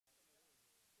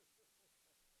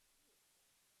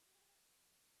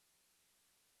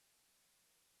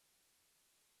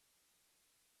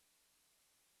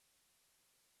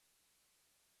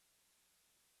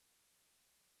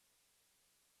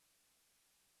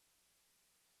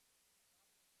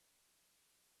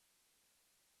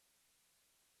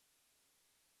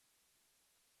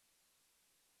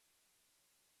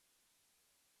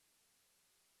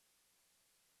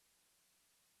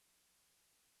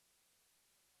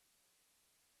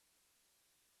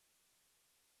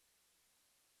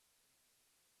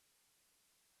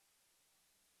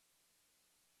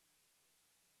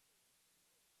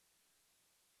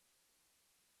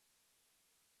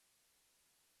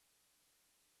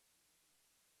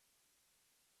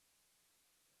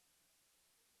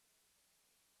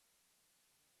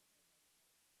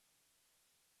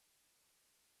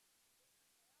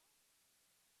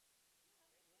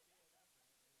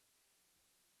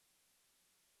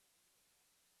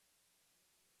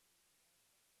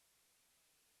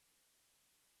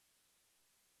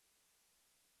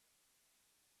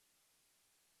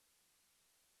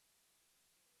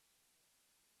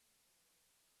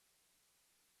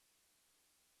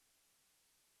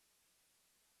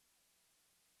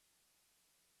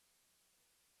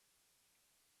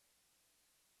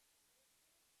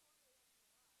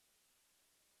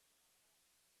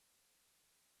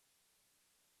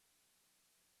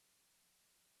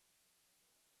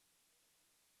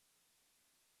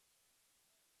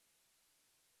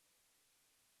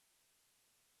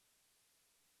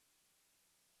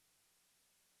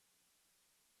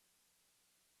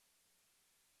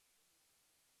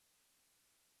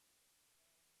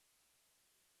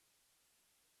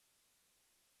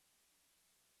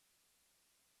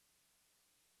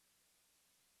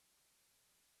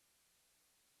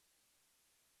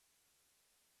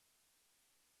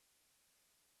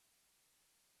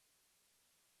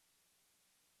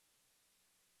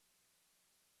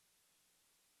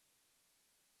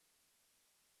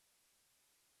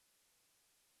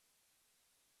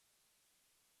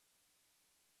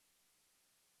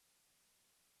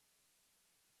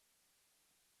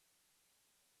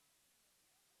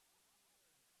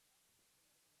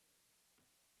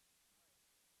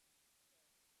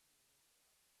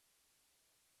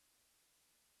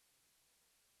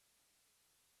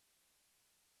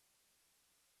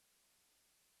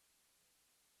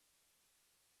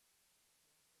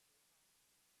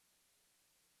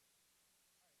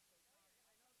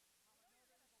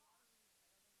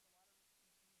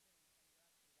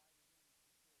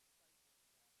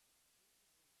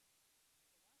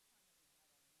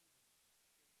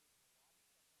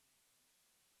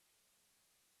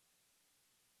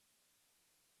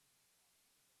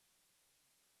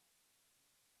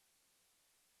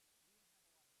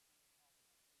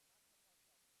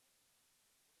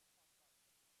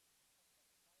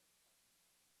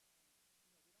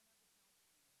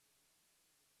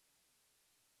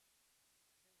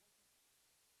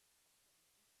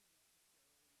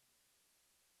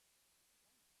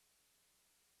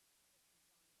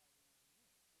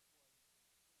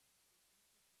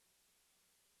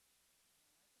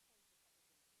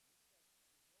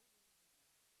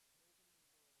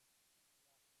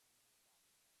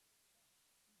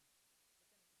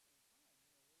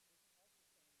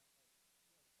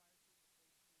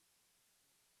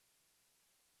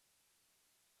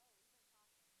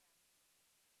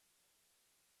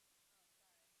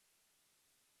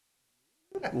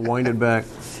Wind it back.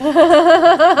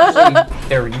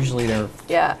 Usually they're.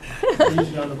 Yeah.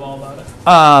 Usually on the ball about it.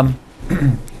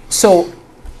 So,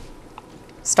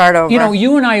 Start over. you know,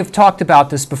 you and I have talked about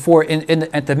this before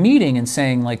at the meeting and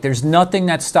saying, like, there's nothing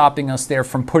that's stopping us there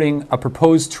from putting a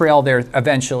proposed trail there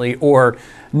eventually, or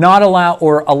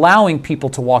allowing people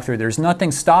to walk through. There's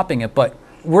nothing stopping it, but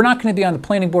we're not going to be on the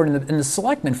planning board and the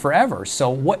selectmen forever. So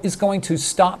what is going to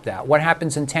stop that? What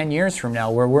happens in 10 years from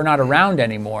now where we're not around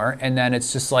anymore? And then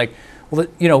it's just like, well,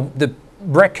 you know, the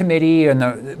rec committee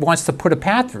wants to put a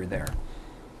path through there.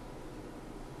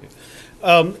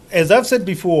 As I've said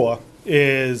before,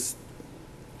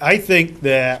 I think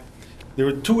that there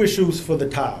are two issues for the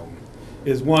town.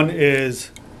 One is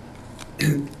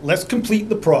let's complete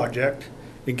the project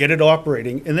and get it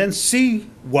operating, and then see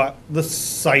what the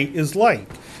site is like.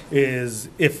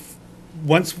 If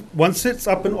once it's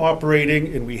up and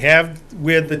operating, and we have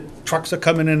where the trucks are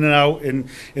coming in and out, and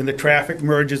the traffic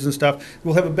merges and stuff,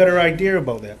 we'll have a better idea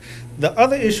about that. The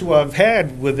other issue I've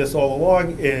had with this all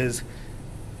along is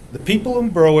the people in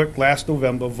Berwick last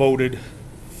November voted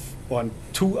on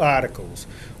two articles.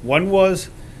 One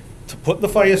was to put the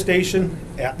fire station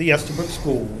at the Estabrook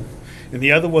School, and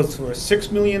the other was for a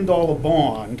 $6 million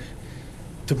bond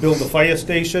to build a fire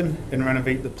station and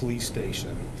renovate the police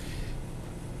station.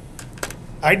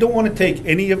 I don't want to take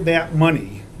any of that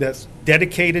money that's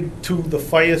dedicated to the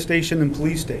fire station and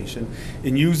police station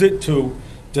and use it to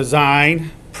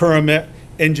design, permit,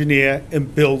 engineer,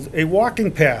 and build a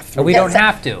walking path. And we don't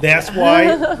have to. That's why.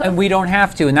 And we don't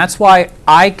have to. And that's why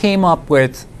I came up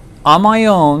with, on my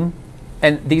own,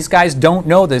 and these guys don't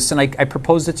know this, and I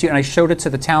proposed it to you, and I showed it to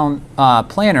the town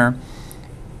planner,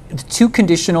 the two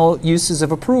conditional uses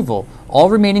of approval. All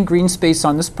remaining green space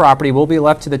on this property will be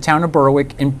left to the town of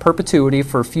Berwick in perpetuity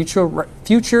for future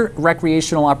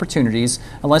recreational opportunities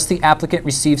unless the applicant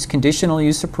receives conditional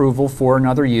use approval for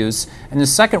another use. And the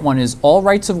second one is all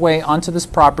rights of way onto this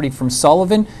property from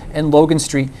Sullivan and Logan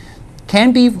Street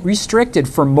can be restricted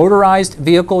for motorized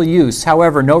vehicle use.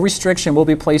 However, no restriction will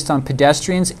be placed on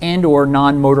pedestrians and/or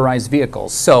non-motorized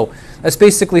vehicles. So that's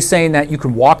basically saying that you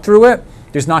can walk through it.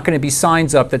 There's not going to be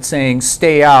signs up that saying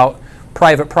stay out,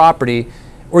 private property,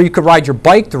 or you could ride your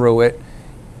bike through it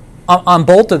on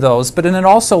both of those. But then it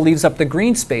also leaves up the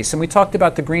green space. And we talked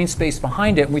about the green space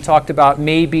behind it, and we talked about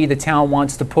maybe the town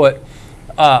wants to put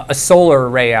a solar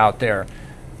array out there.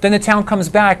 Then the town comes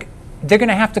back. They're going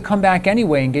to have to come back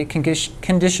anyway and get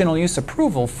conditional use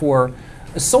approval for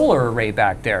a solar array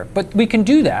back there. But we can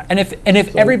do that. And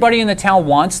if everybody in the town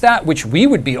wants that, which we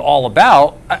would be all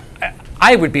about,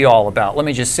 I would be all about. Let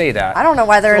me just say that. I don't know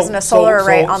why there isn't a solar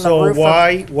array on the roof of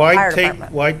the fire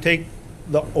department. Why take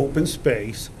the open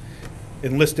space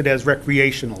and list it as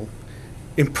recreational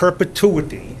in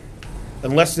perpetuity,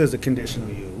 unless there's a conditional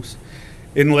use,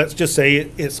 and let's just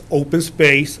say it's open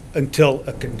space until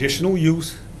a conditional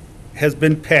use has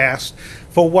been passed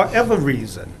for whatever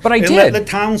reason. But I and did. Let the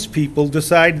townspeople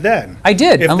decide then. I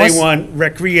did. If they want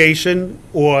recreation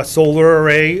or solar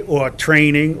array or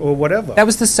training or whatever. That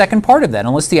was the second part of that,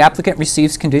 unless the applicant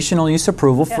receives conditional use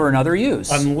approval for another use.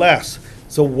 Unless.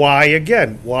 So why,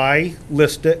 again, why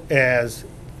list it as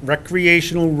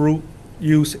recreational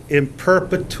use in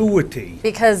perpetuity?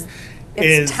 Because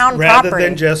it's town rather property.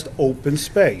 than just open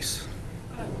space.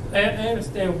 I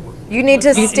understand. You need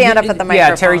to stand up at the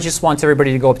microphone. Yeah, Terry just wants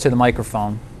everybody to go up to the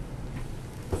microphone.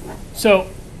 So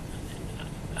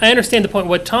I understand the point.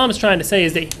 What Tom is trying to say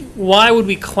is that why would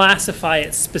we classify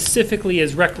it specifically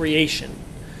as recreation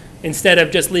instead of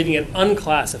just leaving it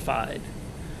unclassified?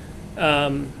 Yeah,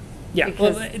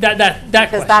 Because- that Because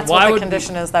question. that's Why what the would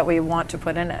condition is that we want to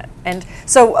put in it. And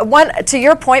so to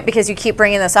your point, because you keep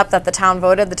bringing this up that the town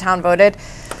voted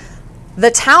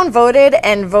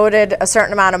and voted a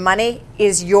certain amount of money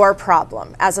is your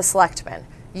problem as a selectman.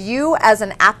 You as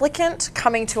an applicant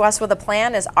coming to us with a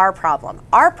plan is our problem.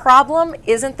 Our problem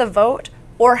isn't the vote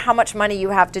or how much money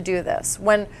you have to do this.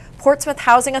 When Portsmouth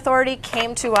Housing Authority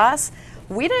came to us,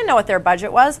 we didn't know what their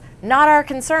budget was, not our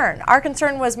concern. Our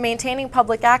concern was maintaining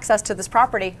public access to this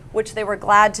property, which they were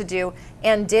glad to do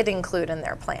and did include in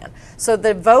their plan. So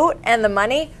the vote and the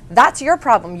money, that's your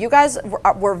problem. You guys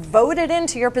were voted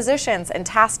into your positions and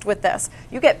tasked with this.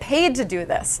 You get paid to do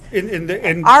this.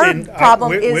 Our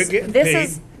problem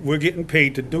is we're getting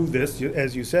paid to do this,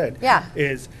 as you said. Yeah.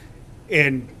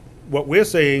 And what we're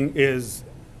saying is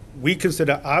we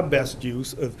consider our best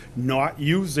use of not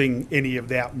using any of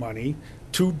that money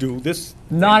to do this.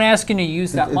 Not asking to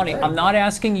use that money. I'm not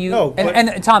asking you. No,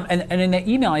 and Tom, and in the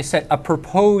email I said a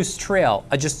proposed trail,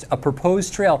 just a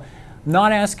proposed trail.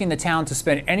 not asking the town to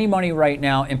spend any money right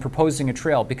now in proposing a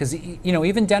trail, because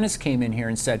even Dennis came in here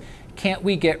and said, can't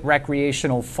we get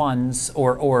recreational funds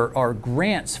or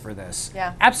grants for this?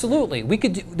 Yeah. Absolutely. We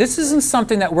could do, this isn't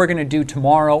something that we're going to do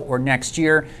tomorrow or next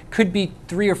year. Could be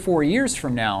 3 or 4 years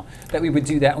from now that we would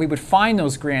do that. We would find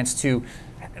those grants to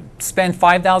spend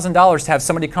 $5,000 to have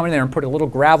somebody come in there and put a little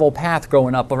gravel path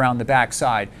going up around the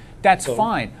backside. That's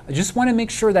fine. I just want to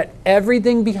make sure that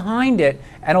everything behind it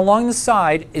and along the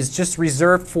side is just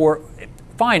reserved for,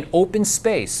 fine, open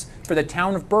space for the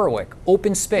town of Berwick.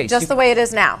 Open space. Just the way it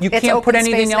is now. You It's can't put open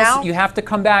anything space else. now? You have to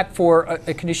come back for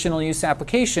a conditional use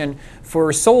application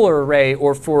for a solar array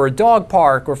or for a dog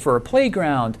park or for a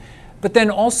playground. But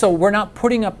then also, we're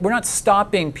not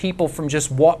stopping people from just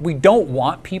we don't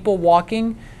want people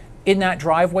walking in that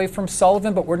driveway from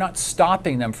Sullivan, but we're not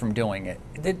stopping them from doing it.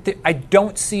 I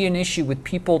don't see an issue with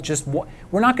people just, we're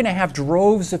not going to have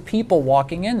droves of people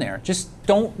walking in there. Just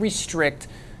don't restrict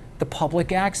the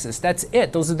public access. That's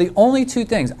it. Those are the only two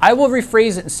things. I will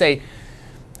rephrase it and say,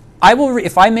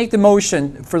 if I make the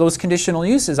motion for those conditional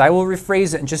uses, I will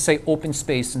rephrase it and just say open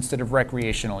space instead of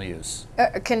recreational use.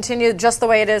 Continue just the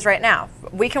way it is right now.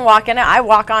 We can walk in it. I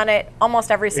walk on it almost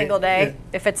every single day.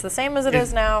 If it's the same as it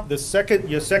is now.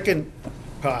 Your second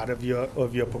part of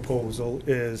your proposal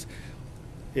is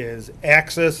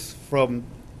access from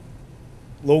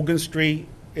Logan Street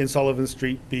and Sullivan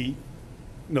Street be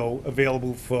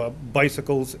available for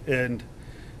bicycles and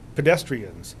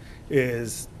pedestrians.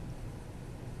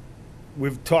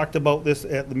 We've talked about this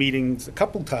at the meetings a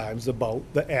couple times about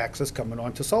the access coming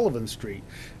onto Sullivan Street.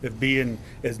 It being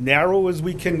as narrow as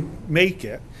we can make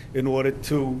it in order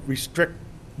to restrict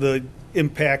the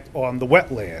impact on the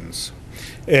wetlands.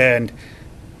 And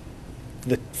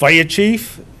the fire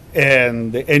chief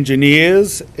and the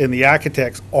engineers and the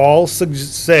architects all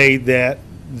say that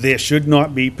there should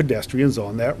not be pedestrians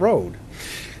on that road.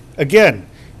 Again,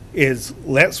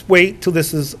 let's wait till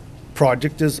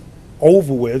project is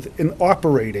over with and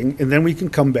operating, and then we can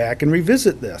come back and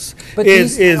revisit this. But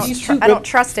I don't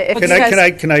trust it.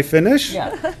 Can I finish?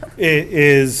 Yeah.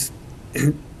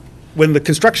 When the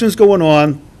construction is going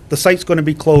on, the site's going to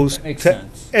be closed That makes to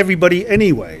sense. everybody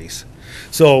anyways.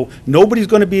 So nobody's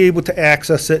going to be able to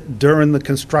access it during the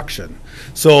construction.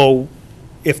 So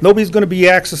if nobody's going to be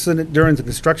accessing it during the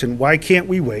construction, why can't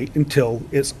we wait until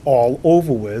it's all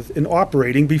over with and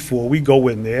operating before we go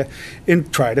in there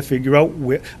and try to figure out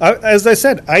where? As I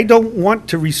said, I don't want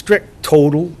to restrict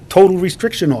total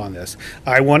restriction on this.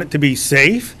 I want it to be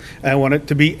safe. I want it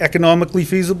to be economically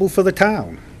feasible for the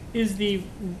town. Is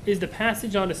the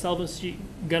passage onto Sullivan Street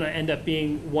gonna end up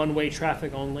being one-way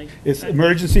traffic only? It's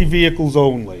emergency vehicles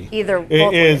only. Either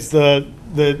It is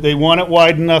they want it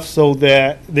wide enough so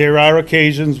that there are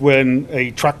occasions when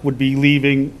a truck would be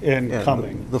leaving and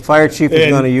coming. The fire chief is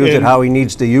going to use it and- how he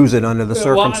needs to use it under the Well,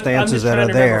 circumstances that are I'm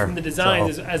just trying to remember there. from the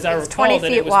designs, So- as I It's recall, 20 that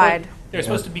feet it was wide. they're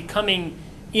supposed to be coming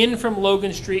in from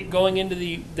Logan Street, going into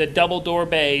the double door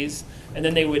bays, and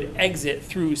then they would exit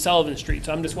through Sullivan Street.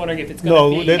 So I'm just wondering if it's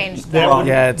No, gonna be. Changed that that. would,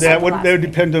 Yeah, it's- that would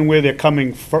depend on where they're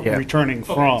coming from, Yeah. returning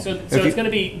Okay, from. so it's gonna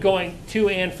be going to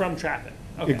and from traffic.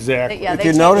 Okay. Exactly. Yeah, If they you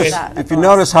changed notice, that at if the you last-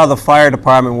 notice how the fire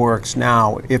department works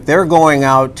now, if they're going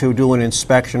out to do an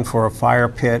inspection for a fire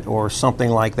pit or something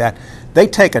like that, they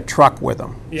take a truck with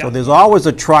them. Yeah. So there's always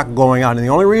a truck going out, and the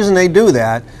only reason they do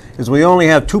that is we only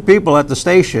have 2 people at the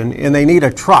station, and they need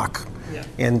a truck. Yeah.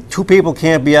 And 2 people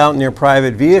can't be out in their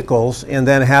private vehicles and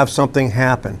then have something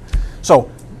happen. So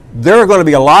there are going to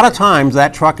be a lot of times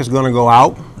that truck is going to go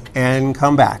out and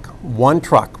come back. 1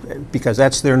 truck, because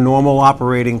that's their normal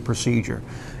operating procedure.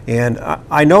 And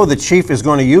I know the chief is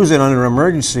going to use it under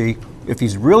emergency. If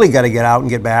he's really got to get out and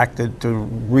get back to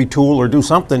retool or do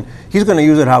something, he's going to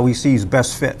use it how he sees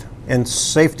best fit. And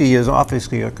safety is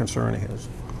obviously a concern of his.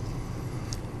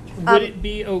 Would it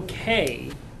be okay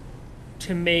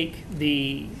to make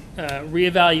the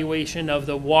reevaluation of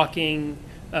the walking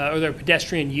or the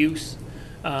pedestrian use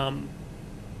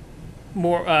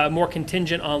more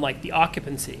contingent on like the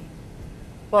occupancy?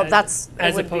 Well,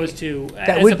 as opposed to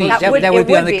That would be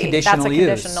on the conditional That's a use.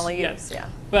 conditional use, Yes. yeah.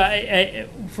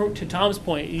 But to Tom's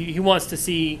point, he wants to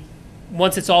see,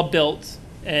 once it's all built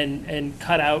and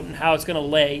cut out and how it's going to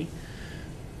lay,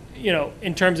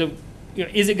 in terms of,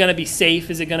 is it going to be safe?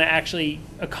 Is it going to actually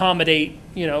accommodate,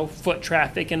 foot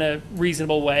traffic in a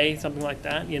reasonable way, something like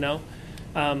that,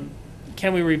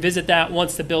 Can we revisit that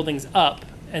once the building's up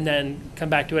and then come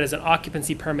back to it as an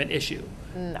occupancy permit issue?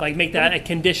 Like make that a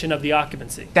condition of the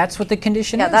occupancy. That's what the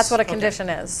condition Yeah, is. that's what a condition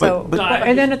is. So, but-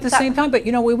 And then at the same time, but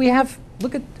you know, we have,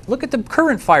 look at the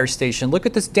current fire station, look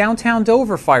at this downtown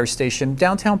Dover fire station,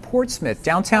 downtown Portsmouth,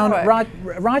 downtown Right.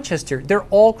 Rochester. They're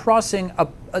all crossing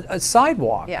a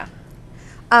sidewalk. yeah.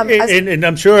 And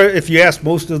I'm sure if you ask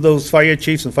most of those fire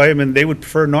chiefs and firemen, they would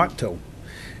prefer not to.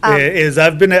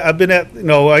 I've been at, you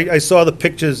know, I saw the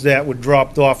pictures that were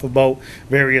dropped off about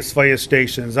various fire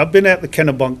stations. I've been at the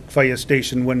Kennebunk fire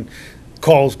station when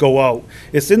calls go out.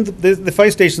 It's in the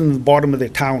fire station in the bottom of the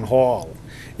town hall.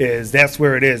 That's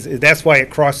where it is. That's why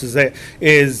it crosses that.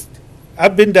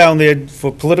 I've been down there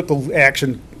for political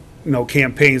action, you know,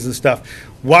 campaigns and stuff.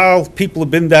 While people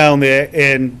have been down there,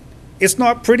 and it's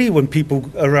not pretty when people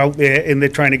are out there and they're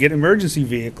trying to get emergency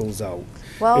vehicles out.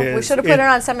 Well, we should have put it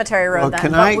on Cemetery Road Well, then,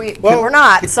 can but I- we're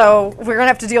not, so we're gonna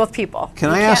have to deal with people. Can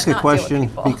We I can't ask a not deal with question?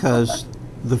 people. Because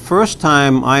the first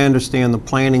time I understand the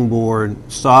planning board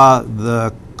saw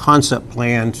the concept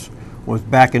plans was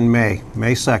back in May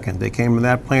 2nd. They came to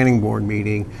that planning board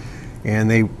meeting and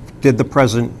they did the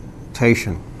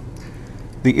presentation.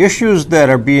 The issues that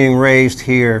are being raised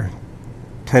here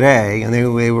today, and they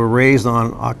were raised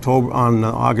on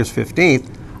August 15th,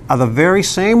 are the very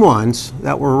same ones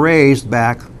that were raised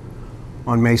back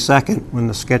on May 2nd when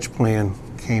the sketch plan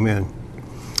came in.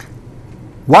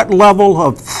 What level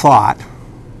of thought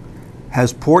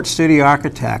has Port City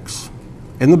Architects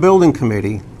in the building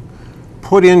committee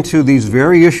put into these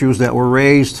very issues that were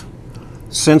raised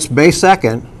since May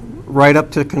 2nd right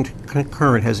up to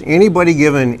concurrent? Has anybody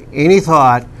given any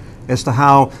thought as to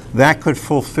how that could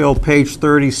fulfill page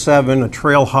 37, a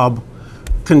trail hub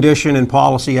condition and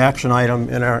policy action item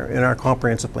in our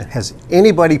comprehensive plan? Has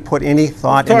anybody put any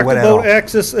thought into Talk it at all? about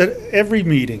access at every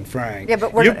meeting, Frank. Yeah,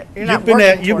 but you're not You've working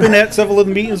been toward at several of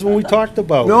the meetings when we talked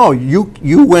about it. No,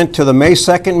 you went to the May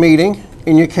 2nd meeting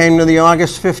and you came to the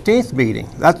August 15th meeting.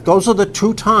 Those are the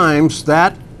two times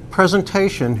that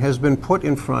presentation has been put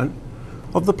in front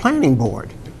of the planning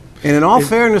board. And in all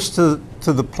fairness to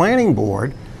the planning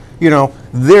board, you know,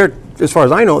 as far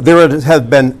as I know, there have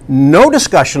been no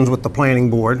discussions with the planning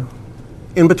board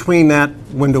in between that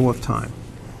window of time.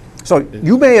 So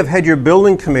you may have had your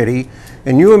building committee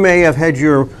and you may have had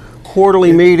your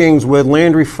quarterly meetings with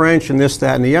Landry French and this,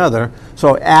 that, and the other.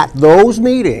 So at those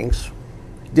meetings,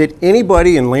 did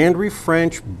anybody in Landry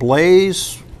French,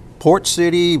 Blaze, Port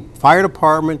City, Fire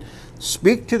Department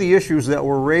speak to the issues that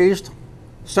were raised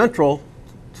central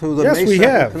to the May 2nd? Yes, we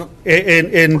have.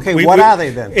 And Okay, what are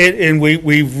they then? And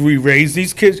we raised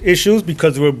these issues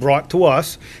because they were brought to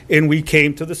us, and we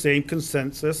came to the same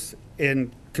consensus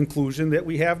and conclusion that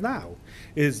we have now,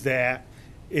 is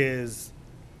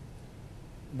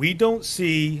we don't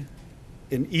see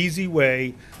an easy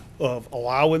way of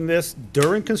allowing this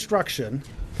during construction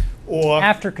or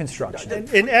After construction.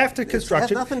 and after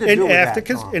construction. nothing to do with that,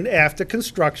 Tom. And after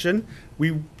construction,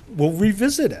 we will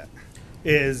revisit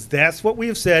it. That's what we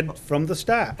have said from the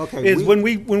start. Okay, When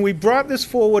we brought this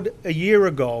forward a year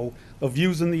ago of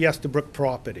using the Estabrook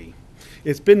property,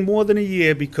 it's been more than a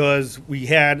year because we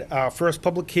had our first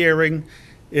public hearing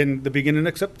in the beginning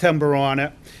of September on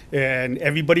it, and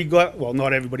everybody well,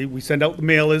 not everybody, we sent out the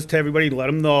mailers to everybody, let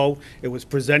them know. It was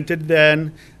presented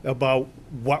then about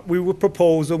what we were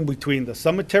proposing between the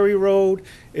Cemetery Road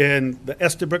and the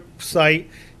Estabrook site.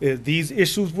 These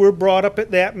issues were brought up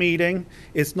at that meeting.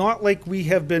 It's not like we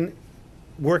have been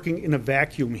working in a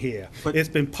vacuum here. But- It's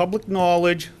been public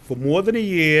knowledge for more than a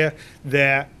year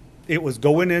that it was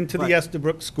going into the But-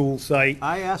 Estabrook school site.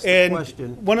 I asked the And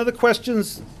question- one of the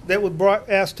questions that was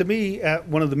asked to me at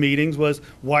one of the meetings was,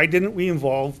 why didn't we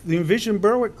involve the Envision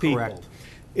Berwick people? Correct.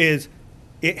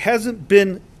 It hasn't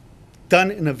been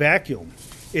done in a vacuum.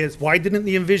 Why didn't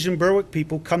the Envision Berwick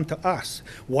people come to us?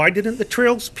 Why didn't the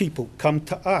Trails people come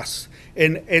to us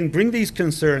and bring these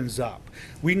concerns up?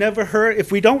 We never heard, if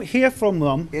we don't hear from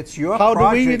them, It's your how do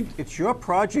we? project. It's your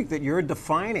project that you're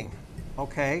defining,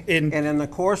 okay? In- And in the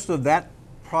course of that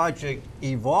project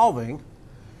evolving,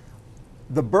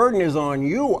 the burden is on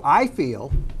you, I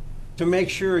feel, to make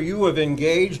sure you have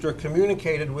engaged or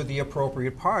communicated with the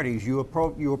appropriate parties. You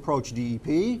approach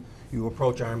DEP, you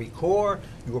approach Army Corps,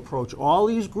 you approach all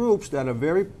these groups that are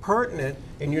very pertinent,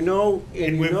 and you know the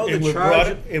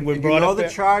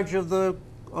charge of the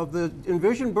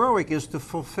Envision Berwick is to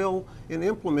fulfill and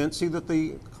implement, see that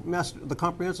the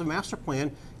comprehensive master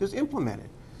plan is implemented.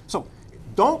 So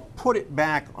don't put it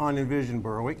back on Envision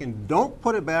Berwick and don't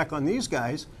put it back on these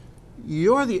guys.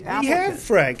 You're the We applicant. have,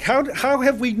 Frank. How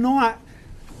have we not?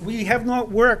 We have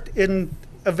not worked in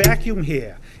a vacuum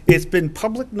here. It's been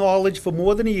public knowledge for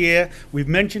more than a year. We've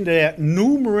mentioned it at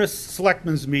numerous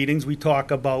selectmen's meetings. We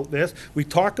talk about this. We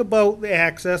talk about the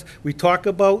access. We talk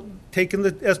about taking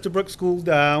the Estabrook School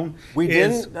down. We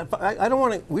didn't, I don't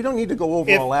want to, we don't need to go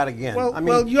over all that again. Well, I mean,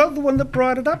 well, you're the one that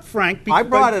brought it up, Frank. I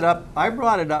brought it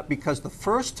up because the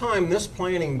first time this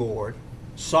planning board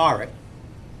saw it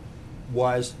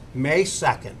was May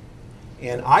 2nd.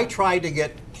 And I tried to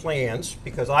get plans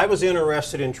because I was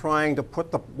interested in trying to put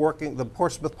the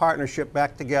Portsmouth Partnership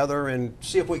back together and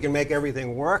see if we can make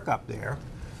everything work up there.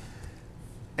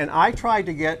 And I tried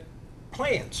to get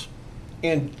plans.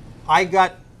 And I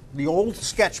got the old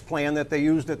sketch plan that they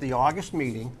used at the August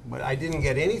meeting, but I didn't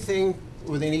get anything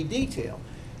with any detail.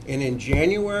 And in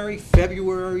January,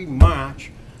 February,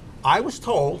 March, I was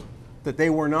told that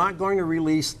they were not going to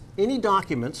release any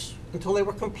documents until they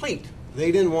were complete. They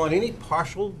didn't want any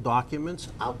partial documents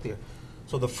out there.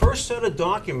 So the first set of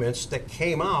documents that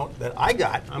came out that I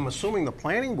got, I'm assuming the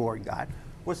planning board got,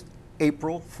 was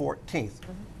April 14th,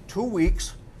 2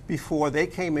 weeks before they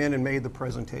came in and made the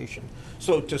presentation.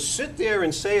 So to sit there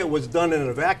and say it was done in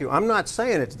a vacuum, I'm not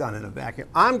saying it's done in a vacuum.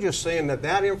 I'm just saying that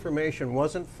that information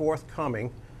wasn't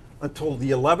forthcoming until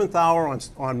the 11th hour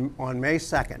on May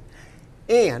 2nd.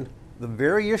 And the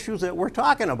very issues that we're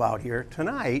talking about here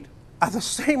tonight are the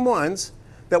same ones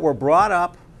that were brought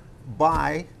up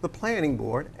by the planning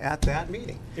board at that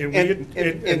meeting.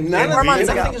 And nothing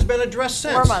has been addressed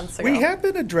since. 4 months ago. We have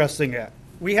been addressing it.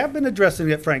 We have been addressing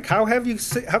it, Frank. How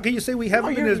can you say we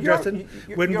haven't been addressing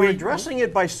You're addressing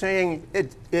it by saying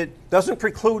it doesn't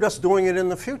preclude us doing it in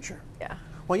the future. Yeah.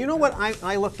 Well, you know what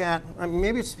I look at, I mean,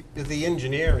 maybe it's the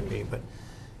engineer in me, but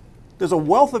there's a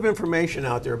wealth of information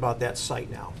out there about that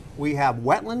site now. We have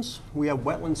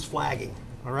wetlands flagging,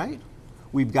 all right?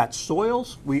 We've got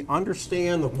soils, we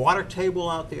understand the water table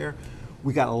out there.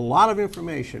 We got a lot of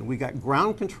information. We got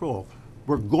ground control.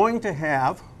 We're going to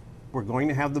have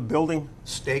the building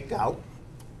staked out,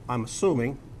 I'm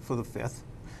assuming, for the 5th.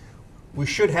 We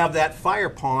should have that fire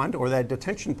pond, or that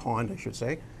detention pond, I should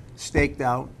say, staked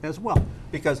out as well.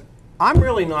 Because I'm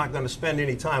really not going to spend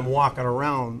any time walking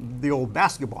around the old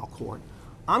basketball court.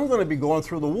 I'm going to be going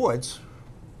through the woods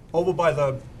over by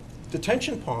the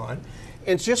detention pond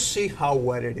and just see how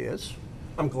wet it is.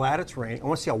 I'm glad it's raining. I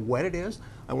want to see how wet it is.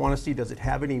 I want to see, does it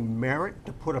have any merit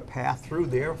to put a path through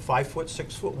there, 5 foot,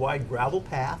 6 foot wide gravel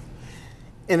path?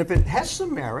 And if it has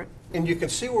some merit, and you can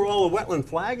see where all the wetland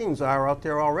flaggings are out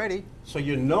there already, so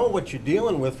you know what you're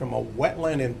dealing with from a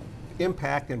wetland and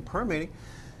impact and permitting,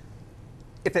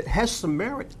 if it has some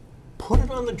merit, put it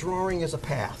on the drawing as a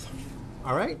path,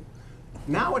 all right?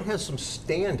 Now it has some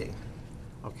standing,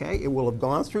 okay? It will have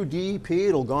gone through DEP,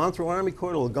 it'll gone through Army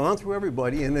Corps, it'll have gone through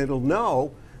everybody, and it'll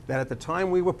know that at the time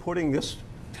we were putting this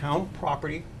town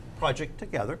property project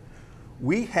together,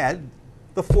 we had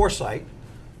the foresight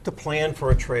to plan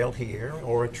for a trail here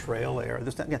or a trail there,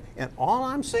 this, that, and that. And all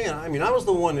I'm saying, I mean, I was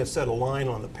the one that said a line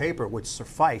on the paper would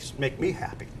suffice, make me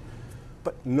happy.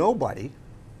 But nobody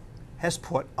has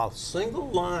put a single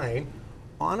line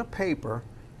on a paper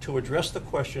to address the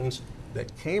questions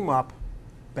that came up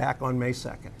back on May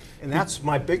 2nd. And that's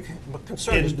my big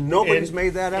concern, is nobody's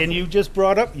made that effort. And you just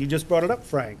brought it up,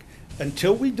 Frank.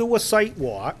 Until we do a site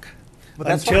walk,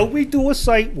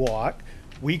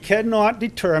 we cannot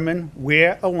determine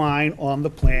where a line on the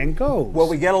plan goes. Well,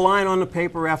 we get a line on the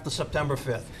paper after September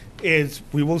 5th.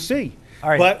 We will see. All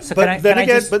right, But, so but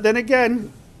then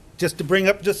again, just to bring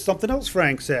up just something else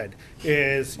Frank said,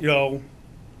 is, you know,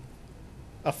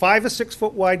 a 5 or 6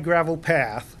 foot wide gravel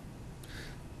path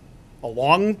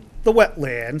along the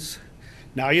wetlands.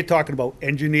 Now you're talking about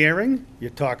engineering, you're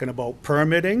talking about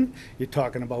permitting, you're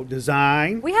talking about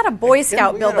design. We had a Boy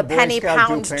Scout build the Penny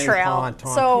Pound Trail.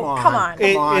 So come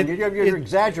on. You're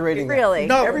exaggerating that. Really?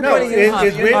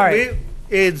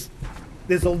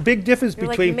 There's a big difference You're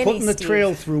like between Mini putting the Steve.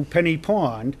 trail through Penny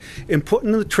Pond and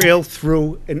putting the trail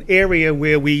through an area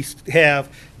where we have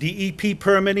DEP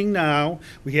permitting now,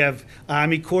 we have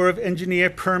Army Corps of Engineer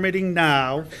permitting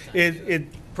now.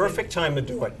 Perfect time to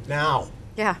do it, now.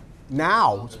 Yeah.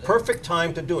 Now, it's perfect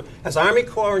time to do it. Has Army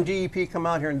Corps and DEP come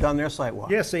out here and done their site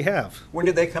walk? Yes, they have. When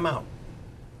did they come out?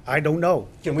 I don't know.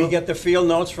 Can we get the field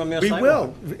notes from their We site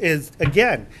will, walk?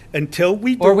 again, until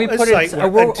we do Or we a put site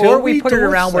it, walk. or we put it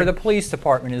around where the police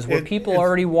department is, where It- people it's-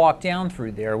 already walk down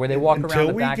through there, where they walk around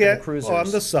the back of the cruisers. Until we get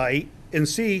on the site and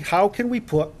see how can we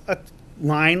put a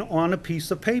line on a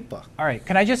piece of paper. All right,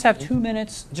 can I just have 2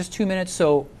 minutes, just 2 minutes?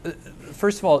 So,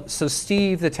 first of all, so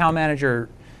Steve, the town manager,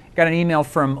 got an email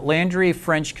from Landry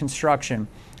French Construction,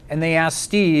 and they asked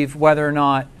Steve whether or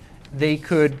not they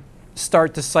could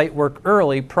start the site work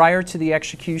early prior to the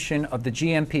execution of the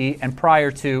GMP and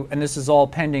prior to, and this is all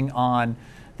pending on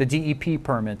the DEP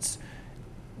permits,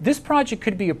 this project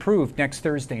could be approved next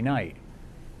Thursday night.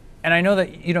 And I know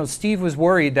that, you know, Steve was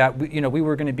worried that, we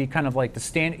were going to be kind of like the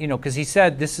stand, because he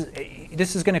said this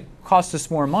is going to cost us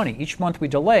more money. Each month we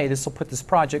delay, this will put this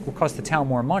project, will cost the town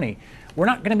more money. We're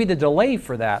not going to be the delay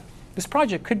for that. This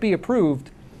project could be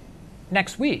approved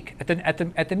next week at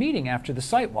the meeting after the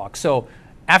site walk. So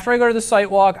after I go to the site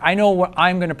walk, I know what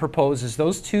I'm going to propose is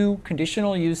those two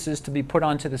conditional uses to be put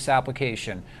onto this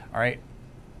application, all right?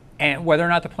 And whether or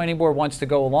not the planning board wants to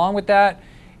go along with that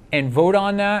and vote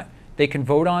on that, they can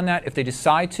vote on that. If they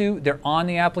decide to, they're on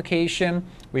the application.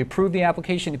 We approve the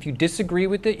application. If you disagree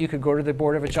with it, you could go to the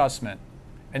Board of Adjustment.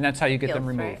 And that's how you get them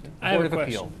Appeals, removed. right? I have Board a of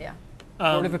Appeal. question.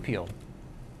 Yeah. Board of Appeal.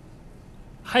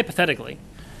 Hypothetically,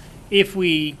 if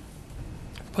we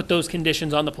put those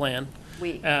conditions on the plan,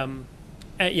 We.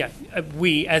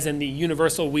 We, as in the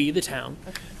universal we, the town,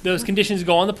 those conditions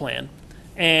go on the plan,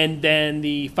 and then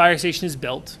the fire station is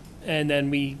built, and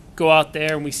then we go out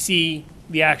there and we see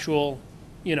the actual,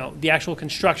 the actual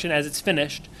construction as it's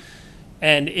finished,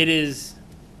 and it is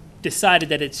decided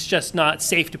that it's just not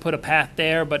safe to put a path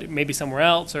there, but maybe somewhere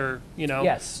else, or,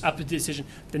 Yes. up to decision,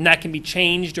 then that can be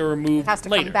changed or removed Has to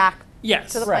later. come back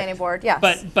Yes. to the Correct. planning board, yes.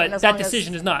 But And as that long as-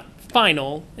 decision is not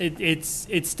final. It's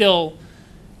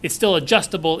still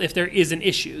adjustable if there is an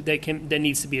issue that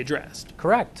needs to be addressed.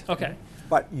 Correct. Okay.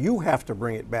 But you have to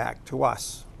bring it back to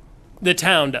us. The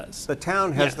town does. The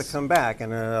town has Yes. to come back,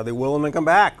 and are they willing to come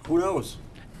back? Who knows?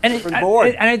 And, For the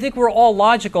board. I think we're all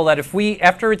logical that if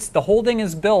after the whole thing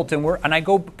is built and I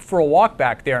go for a walk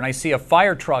back there and I see a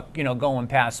fire truck, going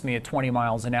past me at 20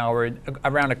 miles an hour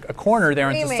around a corner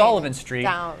there into Screaming Sullivan Street,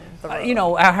 down the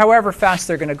road. however fast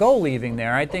they're going to go leaving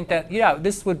there, I think that,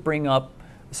 this would bring up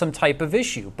some type of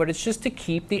issue, but it's just to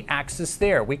keep the access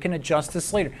there. We can adjust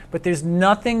this later, but there's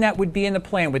nothing that would be in the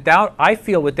plan without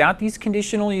these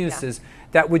conditional uses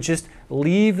that would just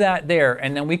leave that there,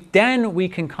 and then we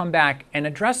can come back and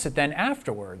address it then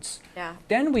afterwards. Yeah.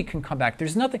 Then we can come back.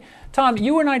 There's nothing, Tom,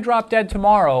 you and I drop dead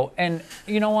tomorrow, and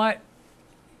you know what?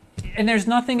 And there's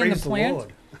nothing in the Praise the plan.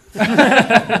 Lord.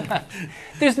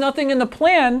 There's nothing in the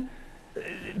plan.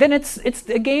 Then it's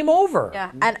a game over.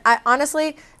 Yeah, and I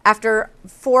honestly, after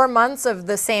 4 months of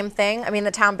the same thing, I mean,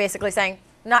 the town basically saying,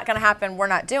 not gonna happen, we're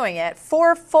not doing it.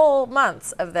 4 full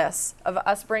months of this, of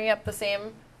us bringing up the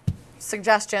same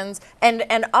suggestions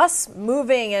and us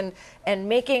moving and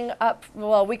making up,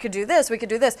 well, we could do this.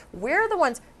 We're the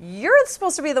ones, you're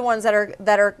supposed to be the ones that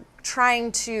are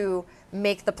trying to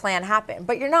make the plan happen,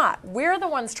 but you're not. We're the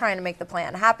ones trying to make the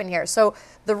plan happen here. So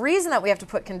the reason that we have to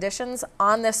put conditions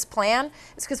on this plan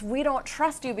is because we don't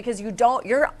trust you, because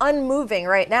you're unmoving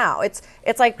right now. It's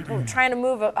like trying to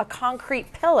move a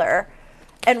concrete pillar,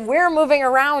 and we're moving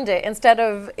around it instead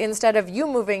of you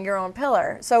moving your own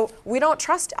pillar. So we don't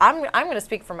trust. I'm going to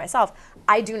speak for myself.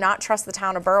 I do not trust the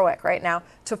town of Berwick right now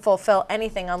to fulfill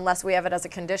anything unless we have it as a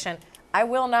condition. I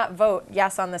will not vote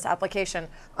yes on this application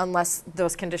unless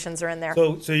those conditions are in there.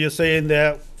 So you're saying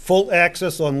that full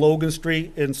access on Logan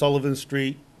Street and Sullivan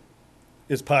Street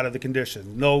is part of the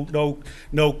condition?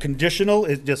 No conditional,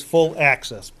 it's just full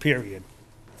access, period.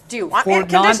 Do you want it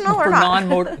conditional or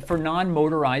not? For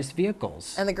non-motorized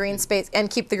vehicles. And the green space, and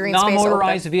keep the green space open.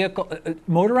 Non-motorized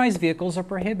motorized vehicles are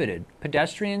prohibited.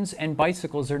 Pedestrians and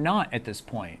bicycles are not at this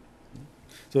point.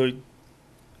 So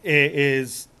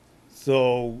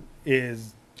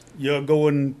is you're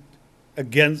going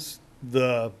against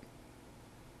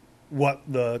what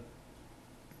the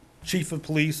chief of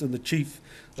police and the chief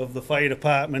of the fire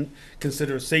department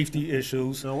consider safety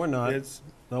issues? No, we're not.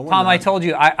 No, we're Tom, not. I told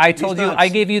you. I told you. nuts. I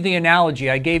gave you the analogy.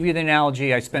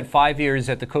 I spent 5 years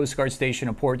at the Coast Guard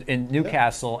station in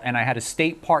Newcastle, and I had a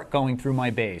state park going through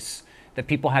my base that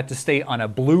people had to stay on a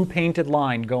blue painted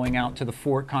line going out to the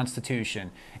Fort Constitution.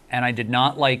 And I did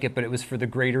not like it, but it was for the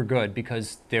greater good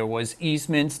because there was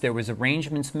easements, there was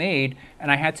arrangements made,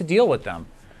 and I had to deal with them.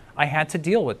 I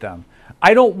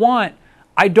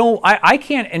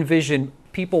can't envision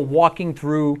people walking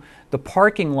through the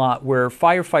parking lot where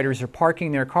firefighters are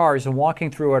parking their cars and walking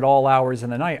through at all hours in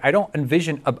the night. I don't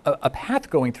envision a path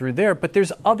going through there, but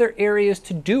there's other areas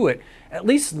to do it. At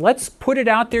least let's put it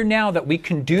out there now that we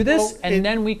can do this,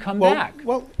 then we come back.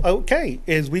 Well, okay,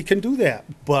 we can do that,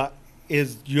 but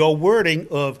is your wording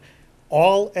of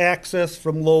all access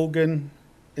from Logan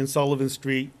and Sullivan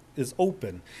Street is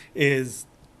open,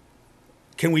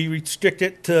 can we restrict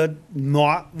it to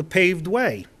not the paved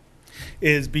way?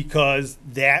 Is because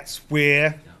that's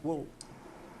where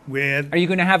Are you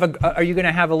going to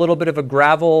have a little bit of a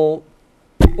gravel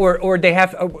Or they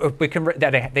have, we can,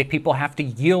 people have to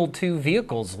yield to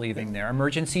vehicles leaving there,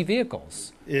 emergency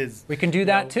vehicles. We can do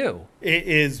that too. It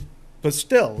is, but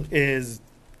still, is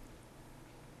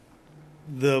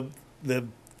the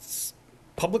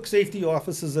public safety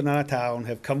officers in our town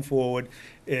have come forward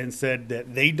and said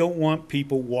that they don't want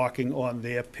people walking on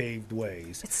their paved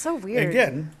ways. It's so weird.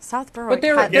 Again, South Berwick, But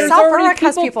there's South already Berwick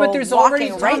has people, people but there's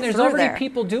already, walking right there's through already there.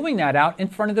 people doing that out in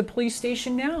front of the police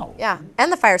station now. Yeah,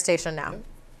 and the fire station now.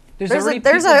 There's already an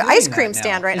people ice doing cream that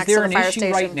stand now. right Is next there to the an fire issue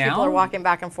station. right now? People are walking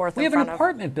back and forth We in have an front of.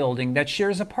 apartment building that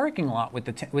shares a parking lot with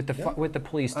the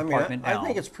police I mean, department now. I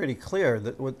think it's pretty clear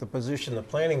that what the position the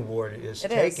planning board is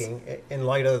It is. taking in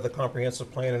light of the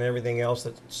comprehensive plan and everything else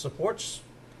that supports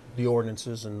the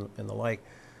ordinances and the like.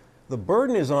 The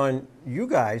burden is on you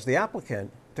guys, the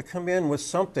applicant, to come in with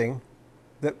something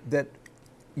that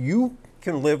you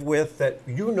can live with, that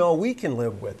you know we can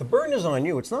live with. The burden is on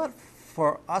you. It's not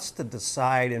for us to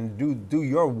decide and do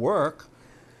your work.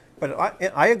 But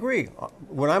I agree.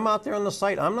 When I'm out there on the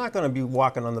site, I'm not going to be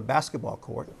walking on the basketball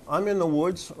court. I'm in the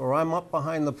woods or I'm up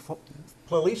behind the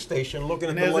police station looking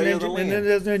at the lay of the and then land.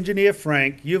 as an engineer,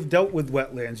 Frank, you've dealt with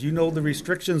wetlands. You know the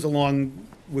restrictions along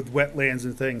with wetlands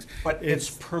and things. But it's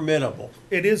permittable.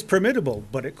 It is permittable,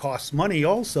 but it costs money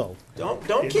also.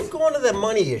 Don't keep going to the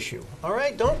money issue, all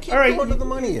right? Don't keep All right, going to the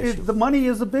money issue. the money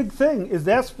is a big thing.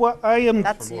 That's what I am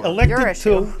That's your elected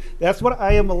issue. to. That's what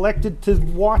I am elected to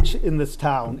watch in this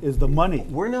town, is the money.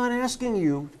 We're not asking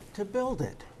you to build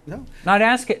it. No. Not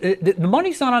asking, the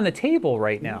money's not on the table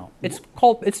right now.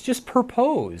 It's just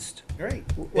proposed. Right.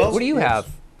 What do you have?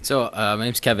 So my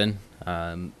name's Kevin,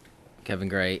 Kevin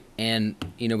Gray, and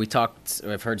we talked.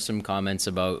 I've heard some comments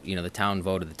about the town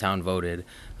voted.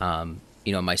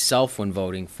 Myself when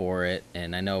voting for it,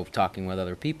 and I know talking with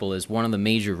other people is one of the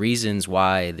major reasons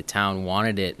why the town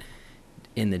wanted it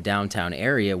in the downtown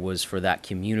area was for that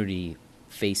community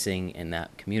facing and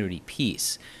that community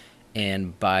piece.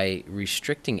 And by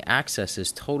restricting access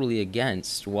is totally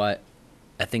against what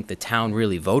I think the town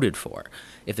really voted for.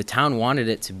 If the town wanted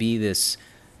it to be this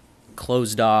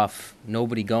closed off,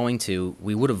 nobody going to,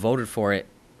 we would have voted for it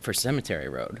for Cemetery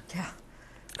Road.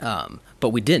 Yeah. But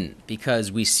we didn't,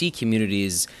 because we see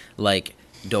communities like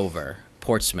Dover,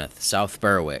 Portsmouth, South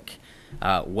Berwick,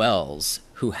 Wells,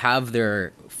 who have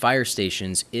their fire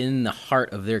stations in the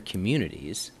heart of their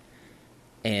communities,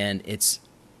 and it's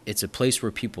a place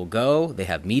where people go. They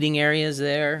have meeting areas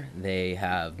there. They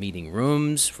have meeting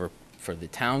rooms for the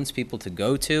townspeople to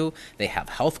go to. They have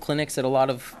health clinics at a lot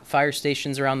of fire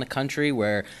stations around the country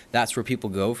where that's where people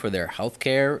go for their health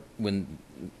care when,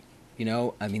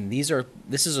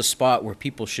 this is a spot where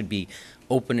people should be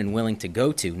open and willing to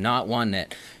go to, not one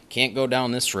that can't go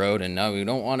down this road and no, we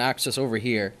don't want access over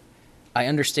here. I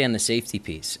understand the safety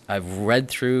piece. I've read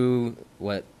through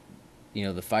what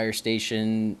the fire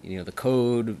station, the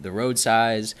code, the road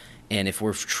size, and if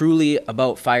we're truly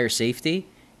about fire safety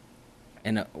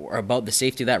or about the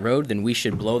safety of that road, then we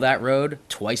should blow that road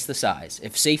twice the size.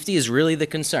 If safety is really the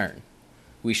concern,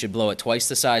 we should blow it twice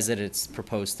the size that it's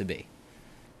proposed to be.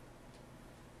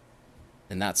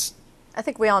 And that's... I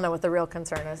think we all know what the real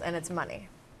concern is, and it's money.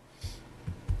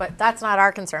 But that's not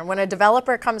our concern. When a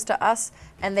developer comes to us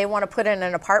and they want to put in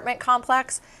an apartment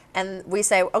complex, and we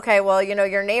say, okay, well,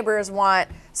 your neighbors want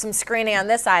some screening on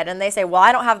this side, and they say, well,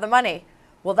 I don't have the money.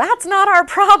 Well, that's not our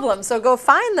problem. So go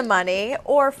find the money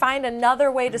or find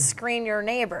another way to screen your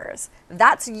neighbors.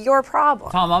 That's your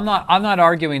problem. Tom, I'm not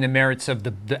arguing the merits of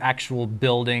the actual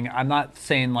building. I'm not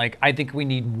saying I think we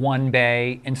need one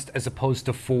bay as opposed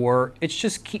to four. It's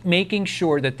just keep making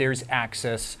sure that there's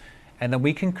access, and then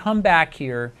we can come back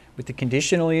here with the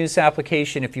conditional use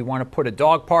application if you want to put a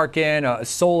dog park in, a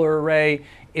solar array.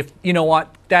 If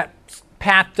that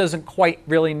path doesn't quite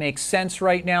really make sense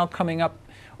right now coming up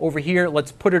over here,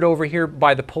 let's put it over here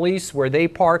by the police where they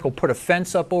park. We'll put a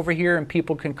fence up over here and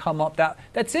people can come up.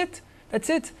 That's it.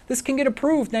 This can get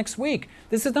approved next week.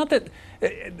 This is not that,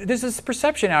 there's this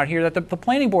perception out here that the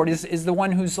planning board is the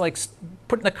one who's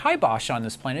putting the kibosh on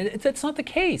this plan. It's not the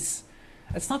case.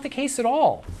 It's not the case at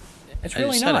all. It's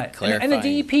really not. And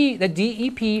the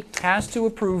DEP has to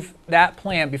approve that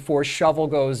plan before shovel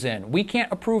goes in. We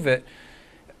can't approve it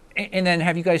and then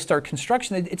have you guys start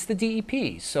construction. It's the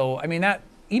DEP. So, that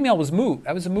email was moot.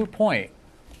 That was a moot point.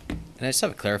 And I just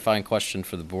have a clarifying question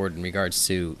for the board in regards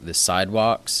to the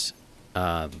sidewalks.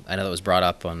 I know that was brought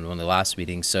up on one of the last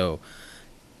meetings. So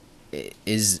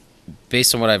is,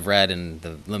 based on what I've read and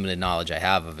the limited knowledge I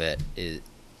have of it,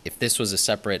 if this was a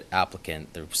separate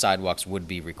applicant, the sidewalks would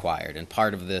be required. And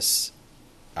part of this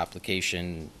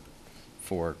application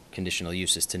for conditional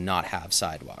use is to not have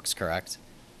sidewalks, correct?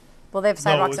 Well, they have No,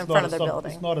 sidewalks it's in not front a of their sub-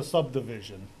 building. It's not a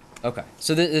subdivision. Okay,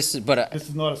 so this is, but This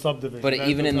is not a subdivision. but That-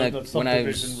 even in that's the, not when I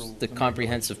subdivision was, rules the and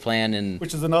comprehensive plan and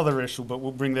Which is another issue, but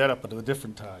we'll bring that up at a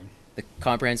different time. the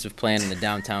comprehensive plan and the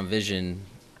downtown vision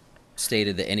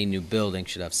stated that any new building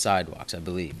should have sidewalks, I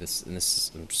believe. This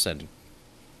said,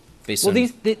 based Well, on.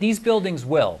 these buildings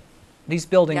will. These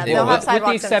buildings Yeah, will, they'll have with the sidewalks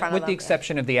in except, front of with the them, yeah.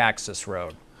 exception of the access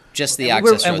road. Just the And we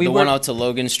were- access and road, we the were- one out to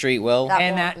Logan Street will? That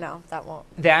And won't, that- no, that won't.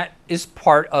 That is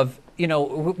part of, you know,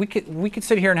 we could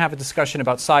sit here and have a discussion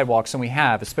about sidewalks, and we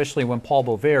have, especially when Paul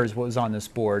Bovaers was on this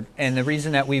board. And the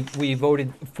reason that we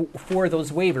voted for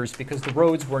those waivers, because the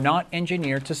roads were not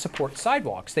engineered to support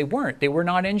sidewalks. They weren't. They were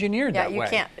not engineered Yeah, that you way.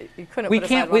 can't, you couldn't We put a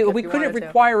can't. sidewalk if We you couldn't wanted to.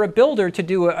 require a builder to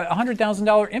do a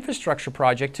 $100,000 infrastructure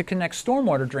project to connect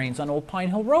stormwater drains on Old Pine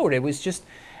Hill Road. It was just,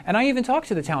 and I even talked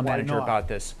to the town Why manager not? about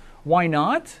this. Why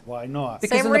not? Why not?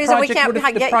 Because Same then the reason we project can't would've-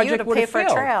 the get you project to would've pay for a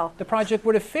failed. trail. The project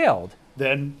would have failed.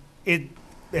 Then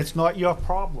it's not your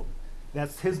problem.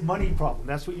 That's his money problem.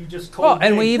 That's what you just told Well, me.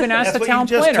 and we even asked That's the what you town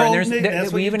just planner, and told there's, me. That's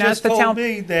what we you even just asked the told town,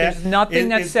 me that there's nothing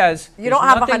that says. You don't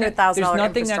have a there's nothing that- $100,000 There's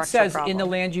nothing that infrastructure says in the problem.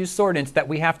 land use ordinance that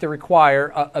we have to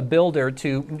require a builder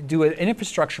to do an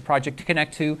infrastructure project to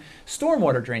connect to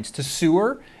stormwater drains, to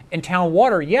sewer and town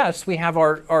water. Yes, we have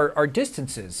our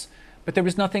distances, but there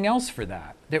was nothing else for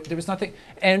that. There was nothing,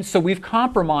 and so we've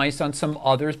compromised on some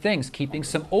other things, keeping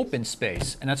some open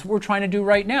space, and that's what we're trying to do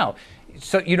right now.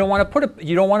 So you don't want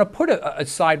to put a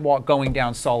sidewalk going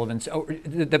down Sullivan's, or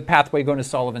the pathway going to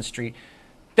Sullivan Street.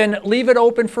 Then leave it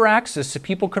open for access so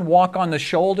people can walk on the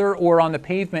shoulder or on the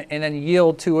pavement and then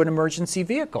yield to an emergency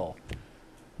vehicle.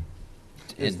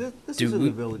 Is this do is in we-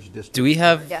 the village district? Do we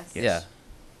have? Yes. Yeah,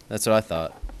 that's what I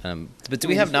thought. But do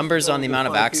we have numbers on the amount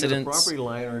of 5 feet the accidents? property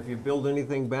line, or if you build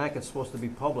anything back, it's supposed to be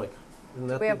public. Isn't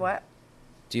that We have the- what?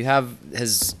 Do you have,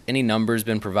 has any numbers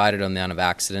been provided on the amount of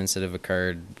accidents that have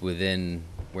occurred within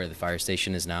where the fire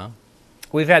station is now?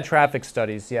 We've had traffic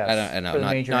studies, yes. I know, for the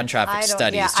not, major not inc- traffic I don't-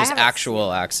 studies, yeah, I just haven't actual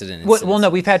seen- accident Well, incidents. no,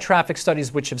 we've had traffic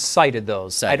studies which have cited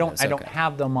those. Cited I don't those, okay.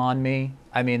 have them on me.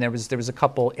 I mean, there was a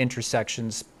couple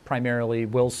intersections, primarily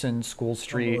Wilson, School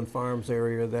Street. Cumberland Farms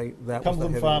area, that was the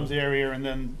Cumberland heavy Farms one. area and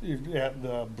then at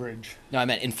the bridge. No, I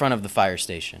meant in front of the fire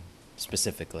station,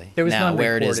 specifically. There was now, none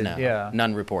where it is reported, now. yeah.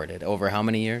 None reported. Over how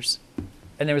many years?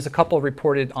 And there was a couple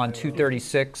reported on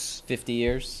 236. 50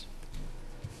 years?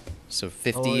 So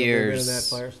 50 How long have they been in that years.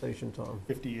 fire station, Tom?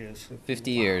 50 years.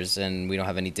 50 years, and we don't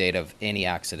have any data of any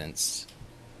accidents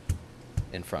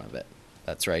in front of it.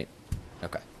 That's right?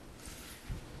 Okay.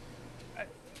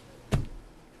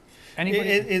 Anybody?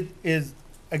 It is,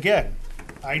 again,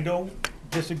 I don't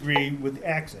disagree with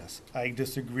access. I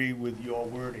disagree with your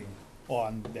wording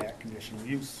on that conditional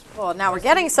use. Well, now we're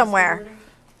getting somewhere.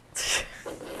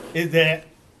 Is that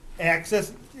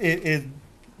access is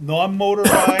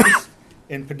non-motorized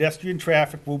and pedestrian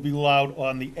traffic will be allowed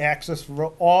on the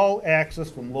all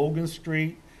access from Logan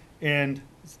Street and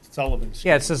Sullivan Street.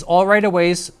 Yeah, it says all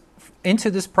right-of-ways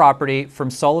into this property from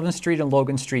Sullivan Street and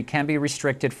Logan Street can be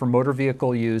restricted for motor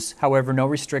vehicle use. However, no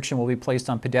restriction will be placed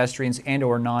on pedestrians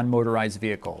and/or non-motorized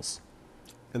vehicles.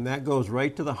 And that goes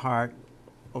right to the heart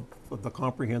of the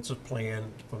comprehensive plan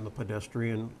from the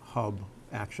pedestrian hub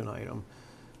action item.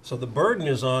 So the burden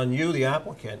is on you, the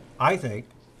applicant, I think.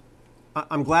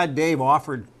 I'm glad Dave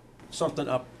offered something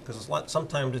up, because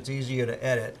sometimes it's easier to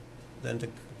edit than to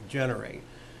generate.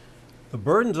 The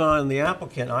burden's on the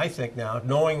applicant, I think now,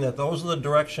 knowing that those are the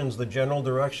directions, the general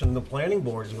direction the planning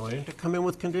board is going in, to come in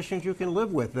with conditions you can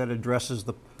live with that addresses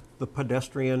the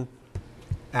pedestrian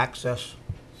access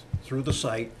through the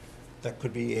site that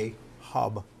could be a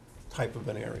hub type of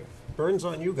an area. Burden's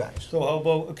on you guys. So how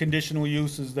about a conditional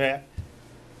use is that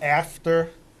after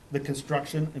the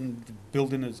construction and the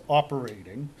building is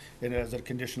operating, and as a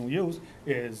conditional use,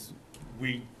 is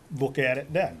we look at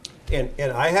it then. And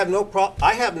I have no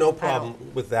problem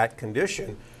with that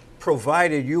condition,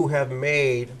 provided you have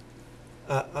made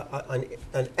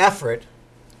an effort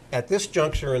at this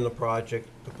juncture in the project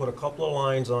to put a couple of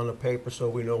lines on the paper so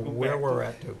we know where back we're to-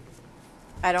 at to.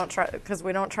 I don't trust, because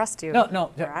we don't trust you.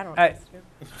 No. Or I don't I- trust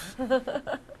you.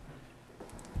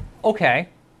 Okay,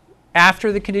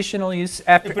 after the conditional use,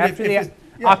 after But if the it's-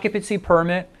 yeah. occupancy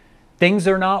permit, things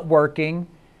are not working.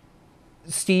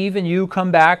 Steve and you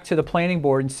come back to the planning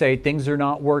board and say, things are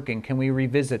not working. Can we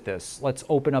revisit this? Let's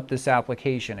open up this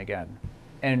application again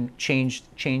and change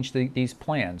these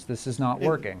plans. This is not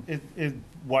working.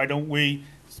 Why don't we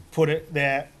put it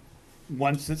that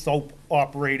once it's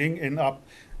operating and up,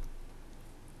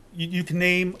 you can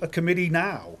name a committee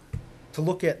now to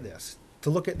look at this, to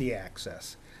look at the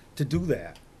access, to do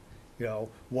that. You know,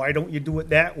 why don't you do it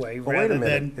that way Well, wait a rather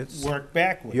minute. than It's- work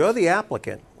backwards? You're the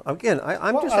applicant. Again,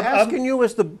 I'm Well, just I'm- asking you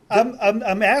as the,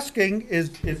 I'm asking,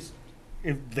 is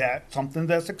if that's something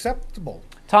that's acceptable?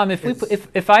 Tom, if we It's- put,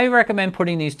 if I recommend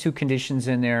putting these two conditions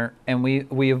in there and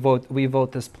we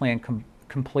vote this plan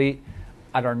complete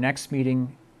at our next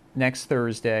meeting next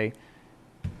Thursday,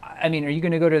 I mean, are you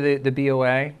going to go to the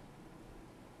BOA?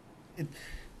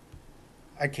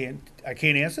 I can't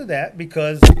answer that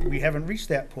because we haven't reached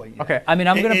that point yet. Okay, I mean,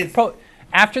 I'm going It- to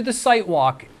after the site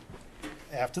walk.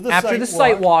 After the After the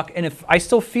site walk, and if I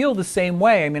still feel the same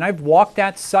way, I mean, I've walked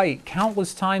that site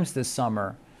countless times this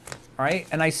summer, all right?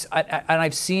 And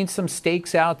I've seen some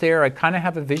stakes out there. I kind of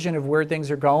have a vision of where things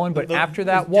are going, but after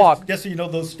that walk, just so you know,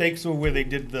 those stakes were where they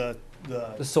did the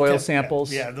soil test-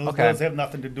 samples? Yeah, those, Okay. those have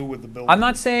nothing to do with the building. I'm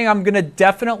not saying I'm going to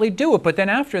definitely do it, but then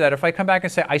after that, if I come back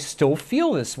and say I still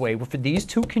feel this way for these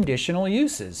two conditional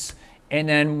uses, and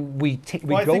then we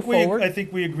Well, go forward. I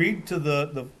think we agreed to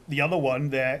the other one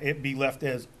that it be left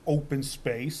as open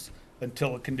space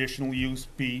until a conditional use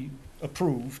be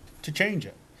approved to change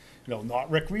it. You know,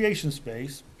 not recreation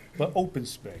space, but open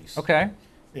space. Okay.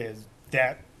 Is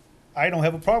that, I don't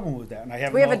have a problem with that, and I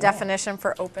haven't. We have a all along. definition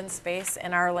for open space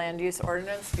in our land use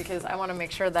ordinance, because I want to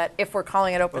make sure that if we're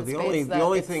calling it open the space, that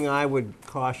only it's- thing I would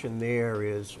caution there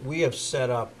is, we have set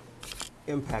up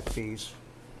impact fees,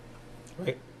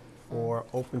 right, for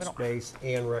open space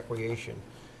and recreation.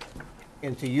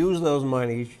 And to use those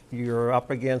monies, you're up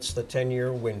against the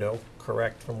 10-year window,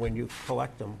 correct, from when you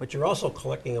collect them, but you're also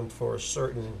collecting them for a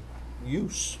certain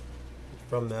use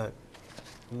from the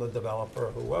developer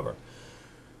or whoever.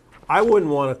 I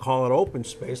wouldn't want to call it open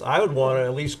space. I would want to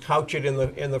at least couch it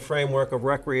in the framework of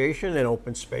recreation and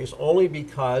open space, only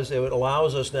because it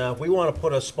allows us now, if we want to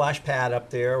put a splash pad up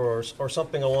there or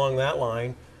something along that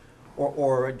line,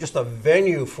 or just a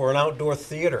venue for an outdoor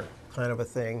theater kind of a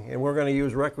thing, and we're going to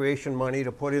use recreation money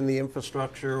to put in the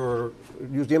infrastructure, or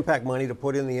use the impact money to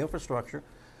put in the infrastructure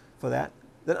for that,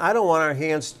 then I don't want our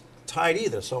hands tied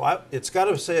either. So it's got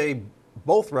to say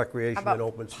both how recreation and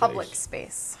open about space. public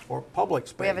space? Or public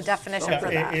space. We have a definition So- for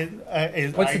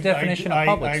that. What's the definition of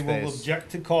public I will space?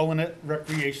 object to calling it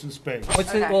recreation space. What's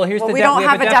Okay. well, here's well, the we de- don't we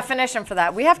have a def- definition for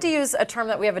that. We have to use a term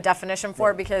that we have a definition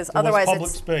for, because So what's otherwise public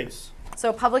it's space.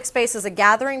 so public space is a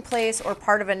gathering place or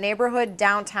part of a neighborhood,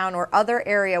 downtown, or other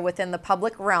area within the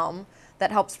public realm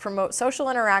that helps promote social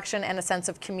interaction and a sense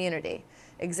of community.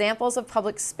 Examples of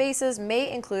public spaces may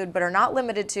include, but are not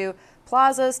limited to,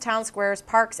 plazas, town squares,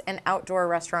 parks, and outdoor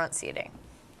restaurant seating.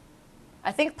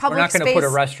 I think public not space. gonna put a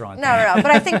restaurant No, no, no.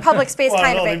 But I think public space Well,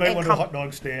 kind no, of they might want a encom- hot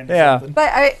dog stand or Yeah. something. But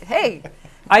hey.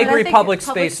 I but agree. think Public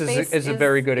space is a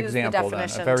very good is the example. Then a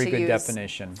definition very to good use.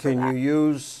 definition. Can you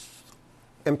use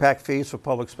impact fees for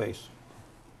public space?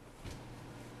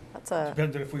 That's a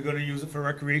Depends on if we're gonna use it for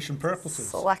recreation purposes.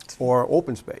 select. Or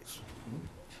open space?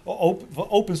 For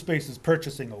open space is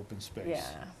purchasing open space. Yeah.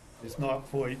 It's not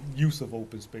for use of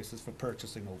open space, it's for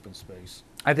purchasing open space.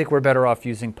 I think we're better off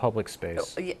using public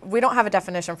space. We don't have a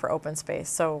definition for open space,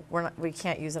 so we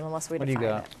can't use it unless we What do you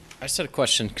define got? it. I just had a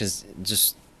question because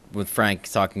just with Frank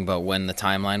talking about when the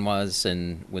timeline was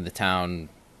and with the town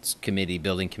committee,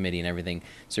 building committee, and everything.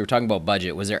 So we're talking about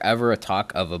budget. Was there ever a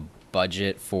talk of a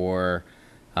budget for,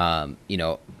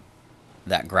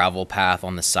 that gravel path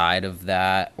on the side of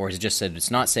that, or is it just said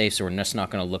it's not safe, so we're just not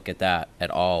going to look at that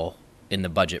at all in the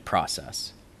budget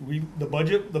process? The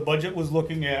budget was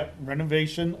looking at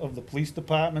renovation of the police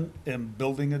department and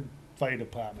building a fire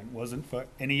department, wasn't for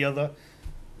any other.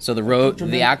 So the road, the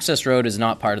Tremendous. access road is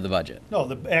not part of the budget, No,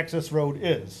 the access road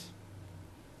is.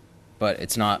 but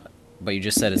it's not. But you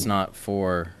just said it's not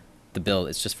for the build.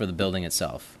 It's just for the building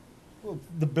itself.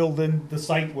 The building, the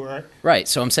site work. Right.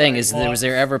 So I'm saying was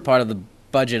there ever part of the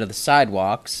budget of the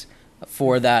sidewalks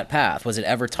for that path? Was it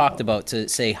ever talked about to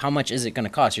say how much is it going to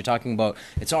cost? You're talking about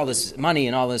it's all this money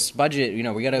and all this budget.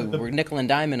 We're nickel and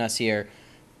diming us here.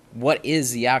 What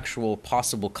is the actual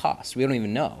possible cost? We don't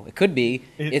even know. It could be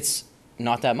it's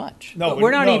not that much. No, But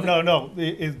we're not even- No.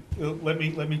 Let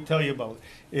me tell you about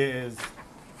it. Is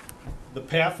the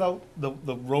path out,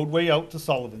 the roadway out to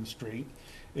Sullivan Street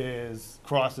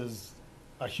crosses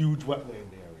a huge wetland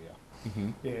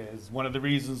area. Is one of the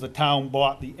reasons the town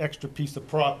bought the extra piece of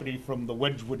property from the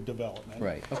Wedgewood development.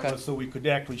 Right, okay. was so we could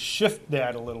actually shift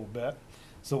that a little bit,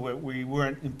 so we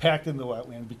weren't impacting the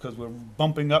wetland, because we're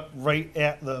bumping up right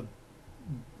at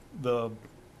the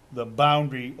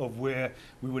boundary of where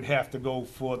we would have to go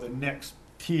for the next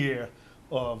tier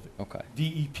of Okay.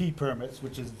 DEP permits,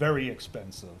 which is very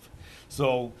expensive.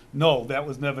 So, no, that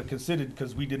was never considered,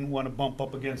 because we didn't want to bump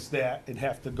up against that and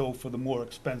have to go for the more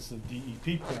expensive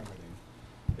DEP permitting.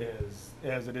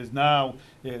 As it is now,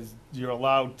 you're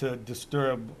allowed to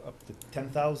disturb up to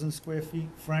 10,000 square feet,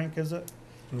 Frank, is it?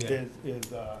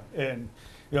 And,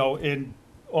 you know, and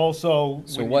also,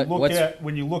 So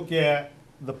when you look at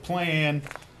the plan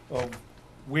of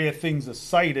where things are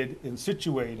sited and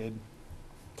situated,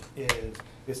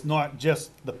 it's not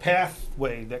just the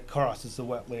pathway that crosses the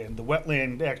wetland. The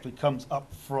wetland actually comes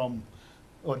up from,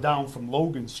 or down from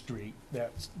Logan Street.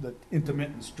 That's the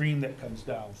intermittent stream that comes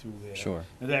down through there. Sure.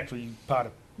 It's actually part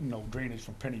of, drainage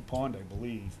from Penny Pond, I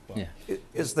believe. But Yeah.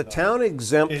 Is the town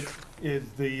exempt? it is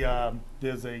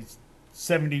there's a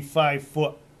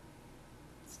 75-foot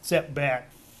setback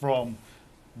from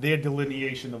their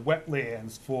delineation of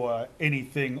wetlands for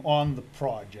anything on the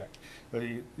project.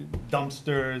 The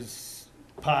dumpsters,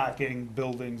 parking,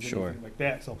 buildings, Sure. anything like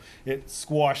that. So it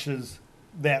squashes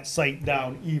that site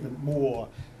down even more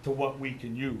to what we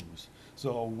can use.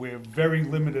 So we're very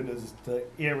limited as the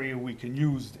area we can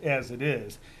use as it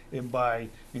is. And by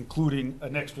including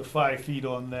an extra 5 feet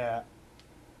on that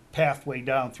pathway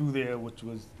down through there, which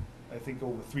was, I think,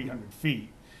 over 300 feet,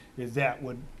 is that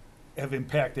would have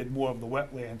impacted more of the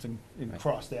wetlands and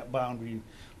cross that boundary,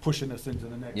 pushing us into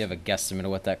the next. You have a guesstimate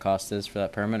of what that cost is for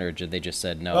that permit, or did they just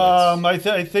said no? I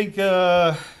think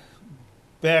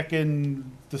back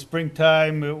in the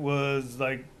springtime, it was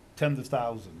like tens of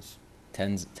thousands.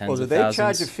 Tens Well, do of they thousands.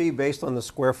 charge a fee based on the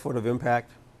square foot of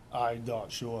impact? I'm not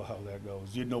sure how that goes.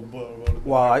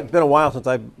 Well, it's been a while since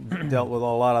I've dealt with a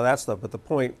lot of that stuff, but the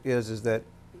point is that,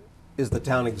 is the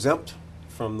town exempt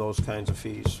from those kinds of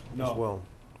fees as No. well?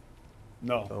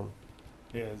 No.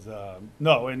 So,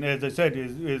 No, and as I said,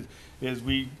 is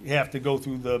we have to go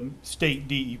through the state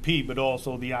DEP, but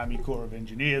also the Army Corps of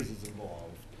Engineers is involved.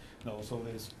 So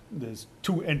there's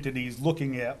two entities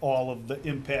looking at all of the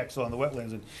impacts on the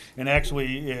wetlands, and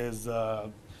actually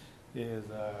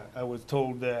I was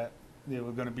told that there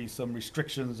were gonna be some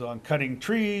restrictions on cutting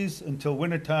trees until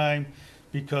wintertime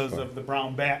because of the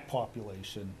brown bat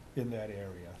population in that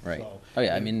area. Right. So, Oh,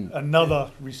 yeah, I mean- another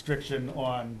restriction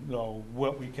on,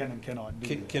 what we can and cannot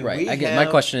do. Can Right. we I get, my have-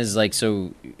 question is like,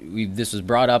 so this was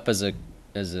brought up as a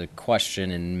question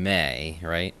in May,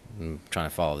 right? I'm trying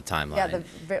to follow the timeline. Yeah, like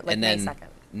and May then 2nd.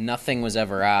 nothing was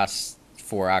ever asked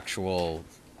for actual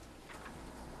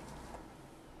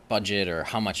budget or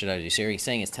how much did I do? So you're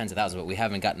saying it's tens of thousands, but we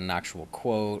haven't gotten an actual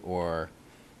quote or.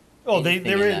 Oh,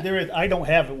 anything in that. there is, I don't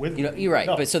have it with me. You're right,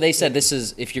 No. but so they said this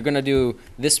is, if you're gonna do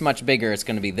this much bigger, it's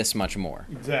gonna be this much more.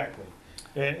 Exactly.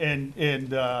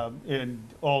 And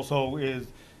also is,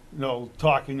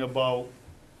 talking about,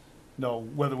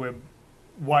 whether we're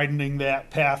widening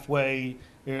that pathway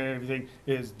and everything,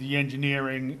 is the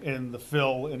engineering and the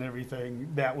fill and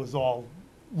everything, that was all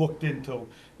looked into.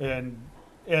 And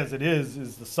as it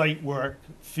is the site work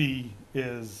fee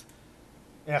is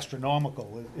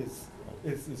astronomical.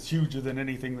 It's huger than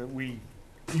anything that we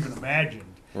even imagined.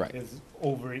 Right. It's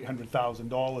over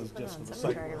 $800,000 just for the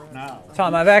site work now.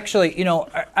 Tom, I've actually,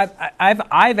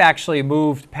 I've actually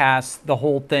moved past the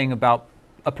whole thing about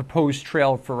a proposed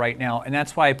trail for right now, and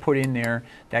that's why I put in there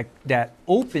that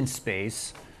open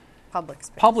space,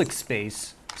 public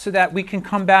space, so that we can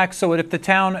come back, so that if the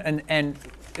town and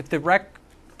if the rec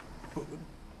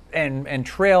and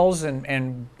trails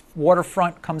and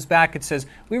waterfront comes back, it says,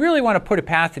 we really want to put a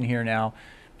path in here now.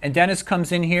 And Dennis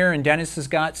comes in here, and Dennis has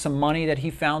got some money that he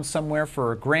found somewhere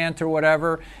for a grant or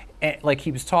whatever, like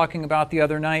he was talking about the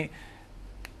other night.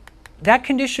 That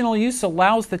conditional use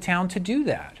allows the town to do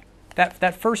that.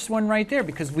 That first one right there,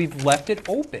 because we've left it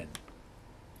open.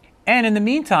 And in the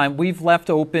meantime, we've left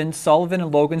open Sullivan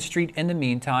and Logan Street in the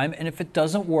meantime, and if it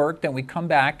doesn't work, then we come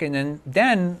back, and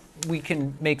then we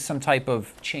can make some type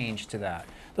of change to that.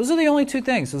 Those are the only two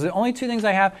things. Those are the only two things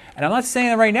I have, and I'm not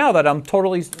saying right now that I'm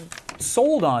totally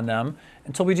sold on them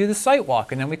until we do the site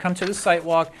walk, and then we come to the site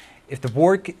walk. If the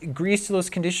board agrees to those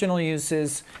conditional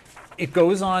uses, it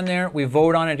goes on there, we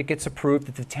vote on it, it gets approved.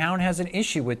 If the town has an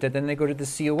issue with it, then they go to the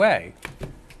COA.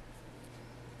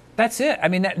 That's it. I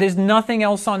mean, there's nothing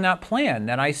else on that plan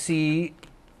that I see,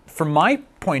 from my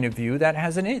point of view, that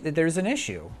there's an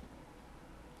issue.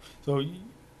 So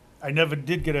I never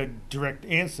did get a direct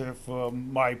answer for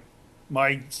my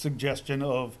suggestion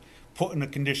of putting a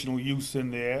conditional use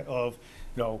in there of,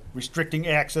 restricting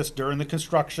access during the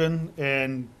construction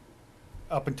and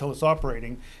up until it's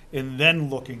operating, and then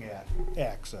looking at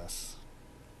access.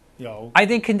 I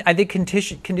think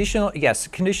conditional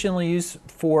use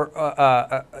for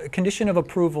a condition of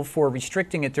approval for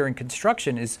restricting it during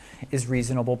construction is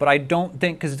reasonable, but I don't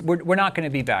think, because we're not going to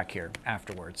be back here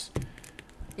afterwards.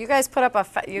 You guys put up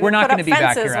We're not going to be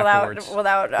back here without afterwards. We're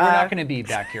not going to be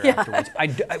back here afterwards.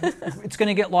 It's going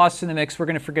to get lost in the mix. We're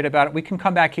going to forget about it. We can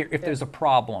come back here if there's a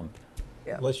problem.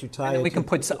 Unless you tie And it we to- can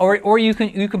put, or you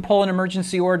can pull an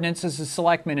emergency ordinance as a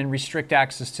selectman and restrict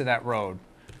access to that road.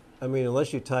 I mean,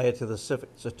 unless you tie it to the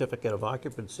certificate of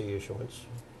occupancy issuance.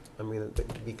 I mean,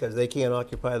 because they can't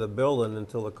occupy the building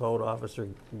until the code officer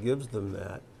gives them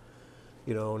that.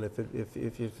 You know, and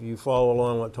if you follow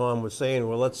along what Tom was saying,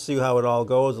 well, let's see how it all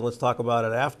goes and let's talk about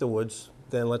it afterwards,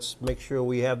 then let's make sure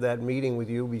we have that meeting with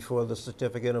you before the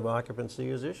certificate of occupancy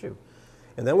is issued.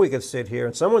 And then we could sit here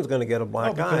and someone's gonna get a No,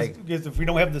 black eye. because if we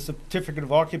don't have the certificate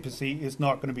of occupancy, it's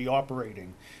not gonna be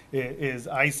operating.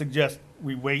 I suggest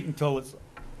we wait until it's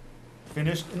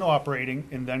finished and operating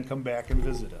and then come back and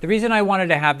visit The it. reason I wanted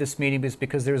to have this meeting is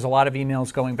because there's a lot of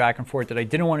emails going back and forth that I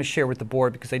didn't want to share with the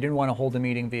board because I didn't want to hold the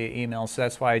meeting via email. So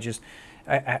that's why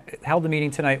I held the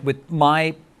meeting tonight with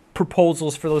my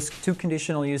proposals for those 2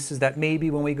 conditional uses that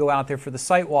maybe when we go out there for the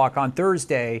site walk on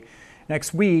Thursday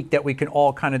next week that we can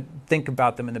all kind of think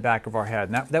about them in the back of our head.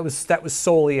 And that was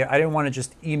solely, I didn't want to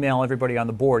just email everybody on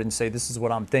the board and say this is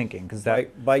what I'm thinking because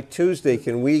that By Tuesday,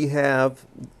 can we have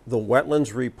the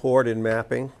wetlands report and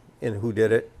mapping and who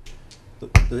did it?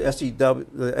 The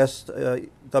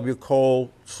SW Cole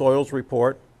soils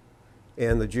report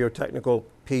and the geotechnical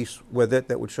piece with it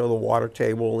that would show the water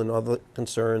table and other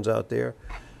concerns out there.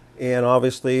 And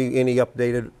obviously, any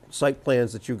updated site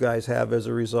plans that you guys have as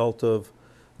a result of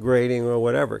grading or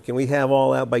whatever. Can we have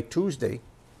all that by Tuesday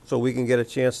so we can get a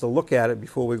chance to look at it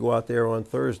before we go out there on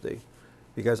Thursday?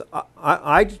 Because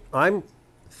I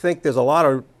think there's a lot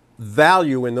of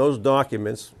value in those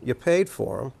documents. You paid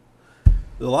for them.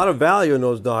 There's a lot of value in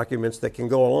those documents that can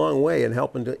go a long way in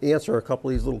helping to answer a couple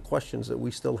of these little questions that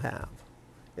we still have.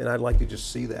 And I'd like to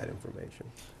just see that information.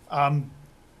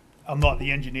 I'm not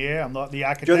the engineer, I'm not the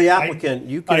architect. You're the applicant.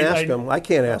 You can ask them. I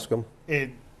can't ask them.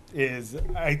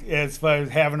 As far as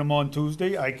having them on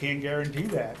Tuesday, I can't guarantee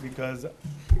that because,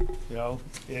 you know,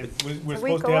 we're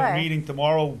supposed to have a away. meeting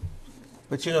tomorrow.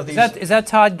 But you know, these, is that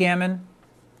Todd Gammon?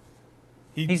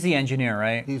 He- He's the engineer,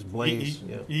 right? he's Blaze.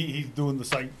 Yeah. He's doing the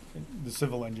site, the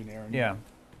civil engineering. Yeah.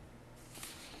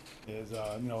 Is,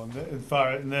 you know, and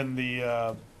then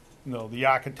the, you know, the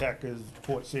architect is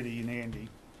Port City and Andy.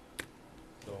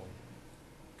 So,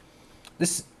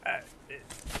 This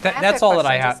I have that's a all that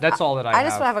I question, have. just- That's all that I have. I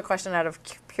just have a question out of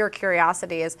pure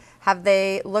curiosity is, have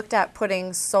they looked at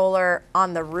putting solar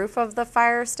on the roof of the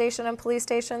fire station and police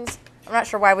stations? I'm not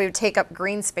sure why we would take up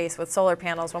green space with solar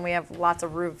panels when we have lots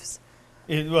of roofs.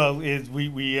 we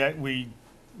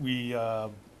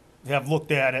have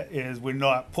looked at it, is we're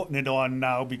not putting it on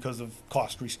now because of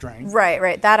cost restraint.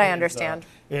 Right, that I Is, understand.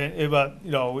 But,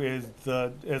 you know,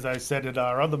 as I said at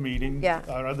our other meeting. Yeah.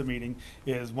 Our other meeting,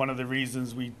 is one of the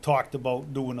reasons we talked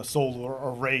about doing a solar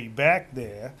array back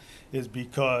there is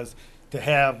because to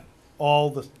have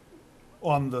all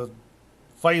on the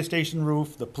fire station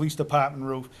roof, the police department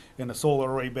roof, and the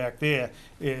solar array back there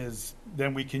is,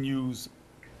 then we can use,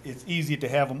 it's easier to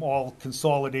have them all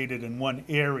consolidated in one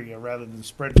area rather than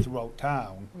spread throughout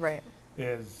town. Right.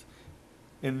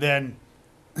 And then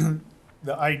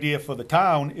the idea for the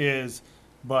town is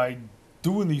by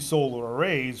doing these solar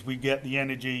arrays, we get the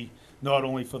energy not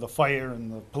only for the fire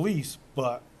and the police,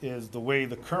 but is the way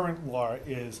the current law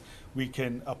is, we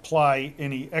can apply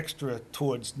any extra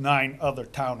towards 9 other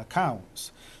town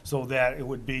accounts. So that it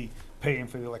would be paying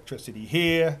for the electricity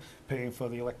here, paying for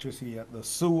the electricity at the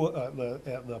sewer,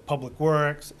 at the public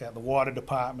works, at the water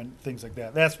department, things like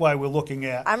that. That's why we're looking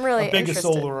at I'm really a bigger interested.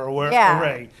 solar Yeah,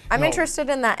 array. I'm No, interested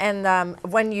in that, and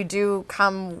when you do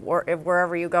come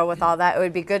wherever you go with all that, it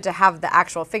would be good to have the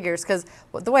actual figures, because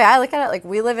the way I look at it, like,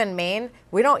 we live in Maine,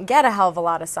 we don't get a hell of a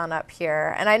lot of sun up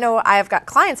here, and I know I've got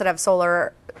clients that have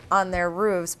solar on their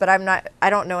roofs, but I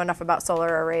don't know enough about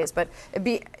solar arrays, but it'd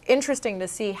be interesting to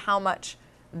see how much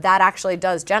that actually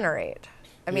does generate.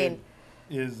 I mean,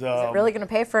 is is it really going to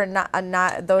pay for not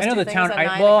those I know two the things town. on 9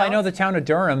 I know accounts? the town of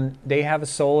Durham. They have a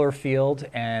solar field,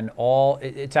 and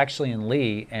it's actually in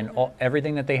Lee, and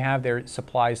everything that they have there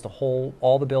supplies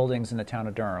all the buildings in the town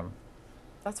of Durham.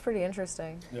 That's pretty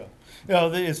interesting. Yeah. You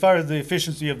know, as far as the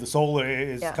efficiency of the solar,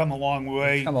 it's Yeah. come a long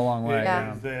way. It's come a long way,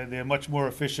 Yeah. They're much more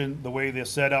efficient. The way they're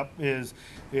set up is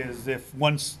if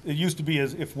it used to be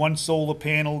as if one solar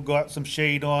panel got some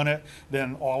shade on it,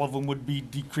 then all of them would be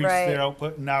decreased Right. their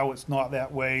output. Now it's not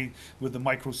that way with the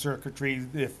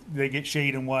microcircuitry. If they get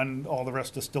shade in one, all the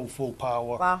rest are still full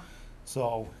power. Wow.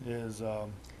 So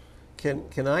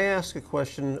Can I ask a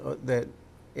question that,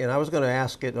 and I was going to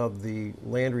ask it of the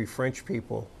Landry French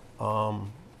people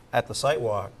at the site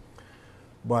walk,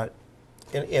 but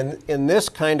and this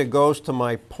kind of goes to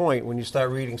my point when you start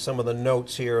reading some of the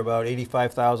notes here about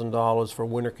 $85,000 for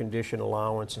winter condition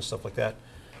allowance and stuff like that.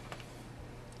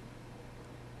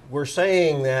 We're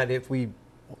saying that if we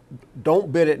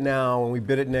don't bid it now and we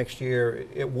bid it next year,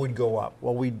 it would go up.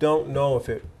 Well, we don't know if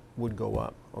it would go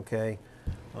up, okay?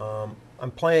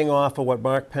 I'm playing off of what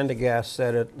Mark Pendergast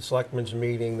said at the Selectmen's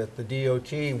meeting, that the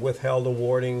DOT withheld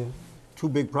awarding 2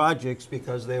 big projects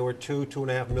because they were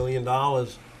 $2.5 million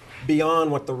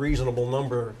beyond what the reasonable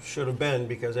number should have been,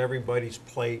 because everybody's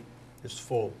plate is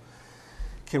full.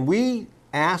 Can we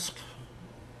ask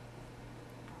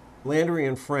Landry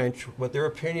and French what their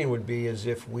opinion would be is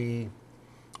if we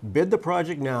bid the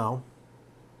project now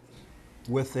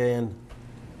within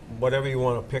whatever you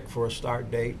want to pick for a start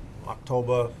date,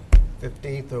 October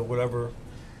 15th or whatever,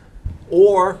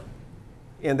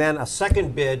 and then a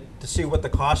second bid to see what the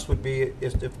cost would be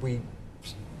if we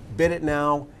bid it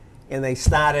now and they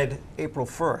started April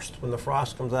 1st when the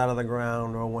frost comes out of the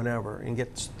ground or whenever, and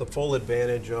gets the full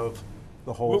advantage of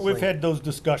the whole thing. We've had those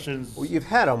discussions. Well, you've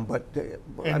had them, but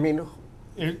I mean,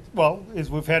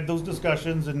 We've had those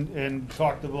discussions and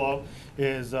talked about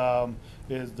is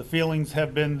the feelings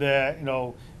have been that,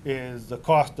 is the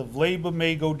cost of labor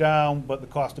may go down, but the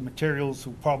cost of materials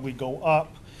will probably go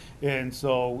up. And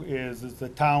so is the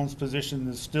town's position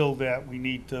is still that we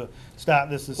need to start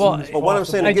this as soon as possible. But what I'm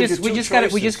saying, it gives you we two just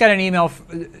choices. got an email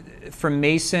from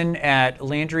Mason at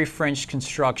Landry French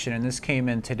Construction, and this came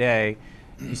in today.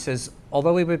 He says,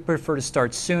 although we would prefer to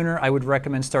start sooner, I would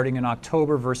recommend starting in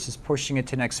October versus pushing it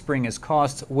to next spring, as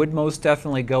costs would most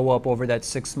definitely go up over that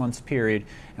 6 months period,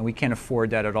 and we can't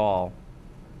afford that at all.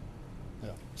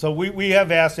 Yeah. So we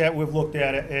have asked that, we've looked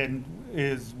at it, and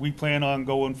we plan on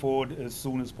going forward as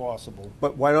soon as possible.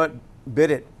 But why not bid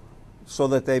it so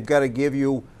that they've got to give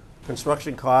you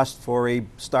construction cost for a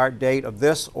start date of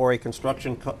this, or a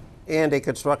construction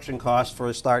cost for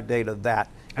a start date of that,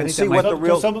 and think see that what might- the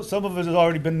real. Some of it has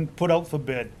already been put out for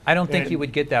bid. I don't think And- you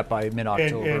would get that by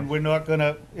mid-October. And we're not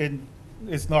gonna,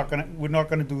 we're not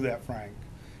gonna do that, Frank.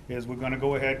 We're gonna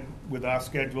go ahead with our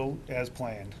schedule as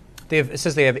planned. It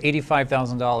says they have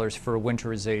 $85,000 for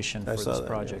winterization for saw this that,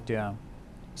 project, yeah.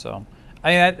 So,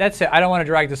 I mean, that's it. I don't want to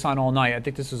drag this on all night. I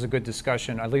think this was a good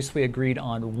discussion. At least we agreed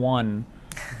on one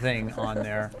thing on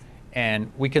there.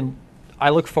 And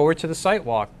I look forward to the site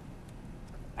walk.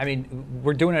 I mean,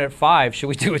 we're doing it at 5. Should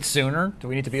we do it sooner? Do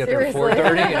we need to be up there at Seriously.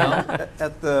 4:30,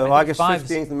 At the August 5's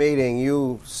 15th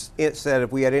meeting, it said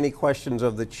if we had any questions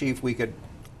of the chief, we could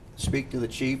speak to the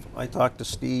chief. I talked to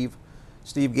Steve.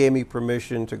 Steve gave me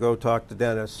permission to go talk to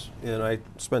Dennis, and I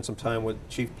spent some time with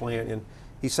Chief Plant, and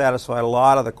he satisfied a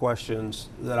lot of the questions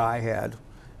that I had,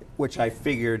 which I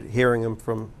figured hearing him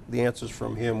from the answers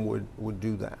from him would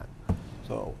do that.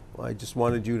 So I just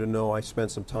wanted you to know I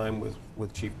spent some time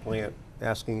with Chief Plant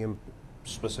asking him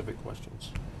specific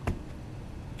questions.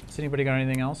 Has anybody got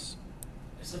anything else?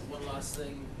 Just one last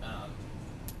thing.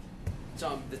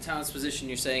 Tom, the town's position,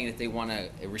 you're saying that they want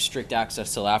to restrict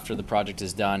access till after the project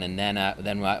is done, and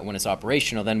then when it's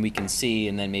operational, then we can see,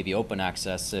 and then maybe open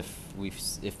access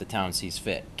if the town sees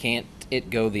fit. Can't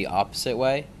it go the opposite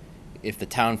way? If the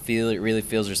town really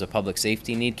feels there's a public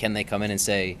safety need, can they come in and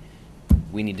say,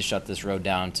 we need to shut this road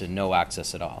down to no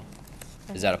access at all?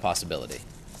 Is that a possibility?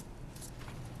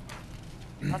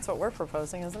 That's what we're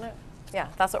proposing, isn't it? Yeah,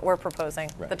 that's what we're proposing.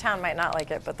 Right. The town might not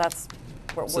like it, but that's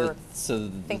what we're So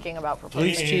the thinking about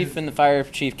police proposing. chief and the fire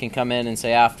chief can come in and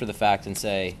say after the fact and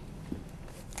say,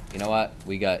 you know what,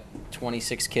 we got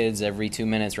 26 kids every 2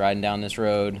 minutes riding down this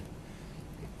road.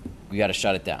 We got to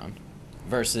shut it down.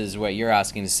 Versus what you're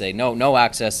asking to say, no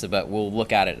access, but we'll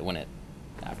look at it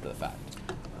after the fact.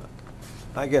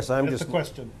 I guess I'm That's just. the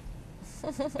question.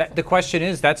 The question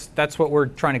is, that's what we're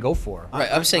trying to go for.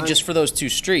 Right, I'm saying just for those 2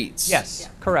 streets. Yes,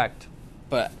 correct.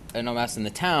 But, and I'm asking the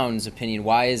town's opinion,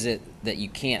 why is it that you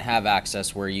can't have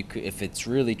access where you could, if it's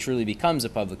really truly becomes a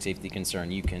public safety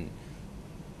concern, you can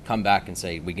come back and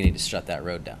say, we need to shut that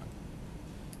road down?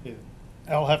 Yeah.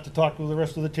 I'll have to talk with the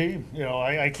rest of the team.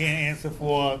 I can't answer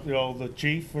for, the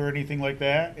chief or anything like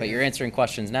that. But you're answering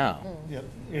questions now. Yep,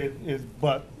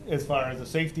 but as far as the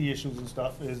safety issues and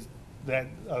stuff, is that,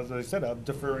 as I said, I'm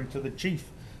deferring to the chief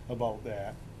about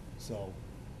that, so,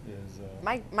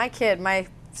 My kid, my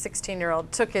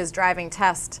 16-year-old, took his driving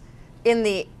test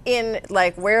in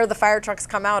like where the fire trucks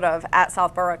come out of at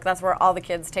South Berwick. That's where all the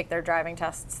kids take their driving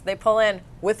tests. They pull in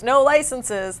with no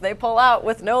licenses. They pull out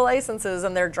with no licenses,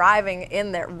 and they're driving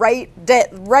in there right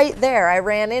there. I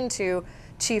ran into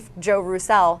Chief Joe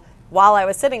Roussel while I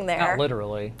was sitting there. Not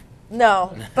literally.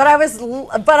 No, but I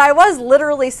was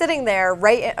literally sitting there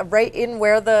right in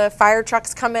where the fire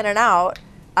trucks come in and out.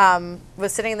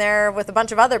 Was sitting there with a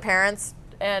bunch of other parents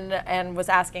and was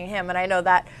asking him, and I know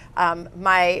that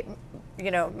my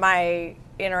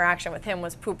interaction with him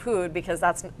was poo-pooed because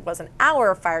that wasn't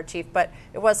our fire chief, but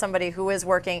it was somebody who is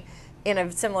working in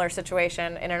a similar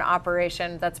situation in an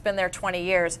operation that's been there 20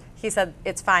 years. He said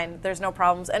it's fine. There's no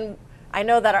problems. And I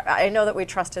know that we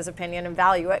trust his opinion and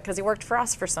value it because he worked for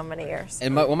us for so many years.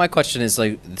 And my question is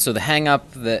like, so the hang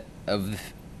up that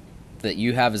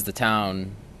you have as the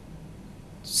town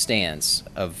stance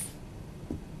of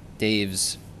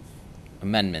Dave's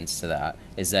amendments to that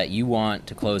is that you want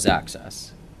to close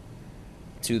access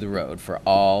to the road for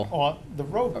all On the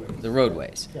roadway. the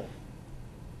roadways. Yeah.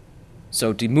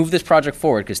 So to move this project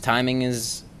forward, because timing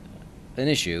is an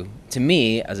issue, to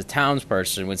me, as a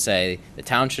townsperson, would say the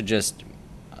town should just,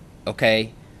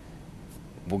 okay,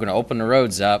 we're going to open the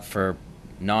roads up for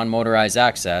non-motorized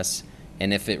access,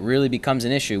 and if it really becomes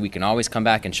an issue, we can always come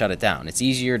back and shut it down. It's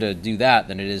easier to do that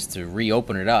than it is to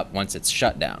reopen it up once it's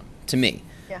shut down, to me.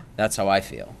 Yeah. That's how I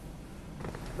feel.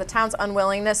 The town's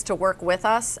unwillingness to work with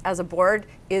us as a board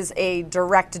is a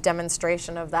direct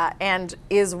demonstration of that, and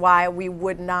is why we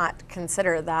would not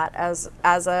consider that as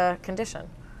a condition.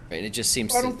 Right? It just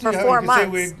seems I to, don't For think 4 you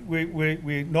can say months.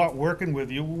 we're not working with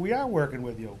you. We are working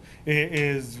with you.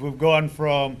 We've gone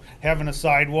from having a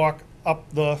sidewalk up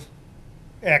the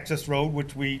access road,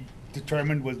 which we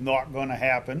determined was not going to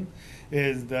happen,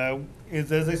 is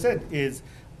as I said,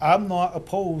 I'm not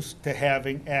opposed to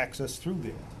having access through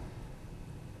there.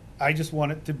 I just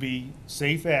want it to be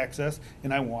safe access,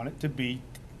 and I want it to be,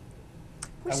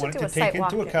 We I should want it do to a take site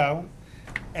walk. into account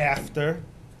after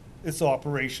it's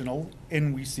operational,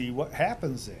 and we see what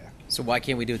happens there. so why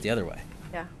can't we do it the other way?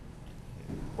 Yeah.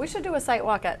 We should do a site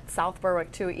walk at South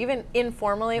Berwick too, even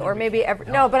informally, or maybe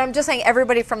no. But I'm just saying,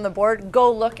 everybody from the board,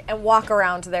 go look and walk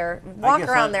around their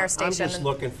I'm station. just and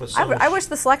looking for I some. I wish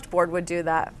the select board would do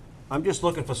that. I'm just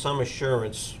looking for some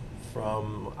assurance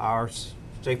from our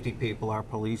safety people, our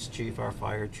police chief, our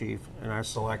fire chief, and our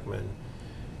selectmen,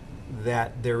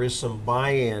 that there is some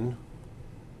buy-in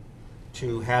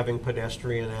to having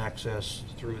pedestrian access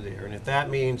through there. And if that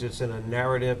means it's in a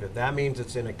narrative, if that means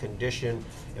it's in a condition,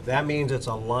 if that means it's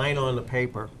a line on the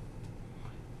paper,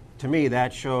 to me,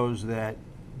 that shows that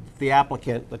the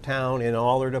applicant, the town, and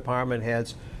all their department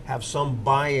heads have some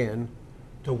buy-in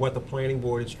to what the planning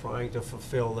board is trying to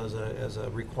fulfill as a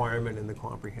requirement in the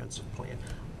comprehensive plan.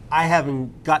 I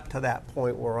haven't got to that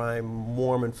point where I'm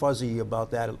warm and fuzzy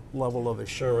about that level of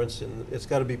assurance, and it's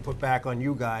got to be put back on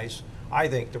you guys, I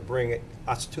think, to bring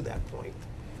us to that point.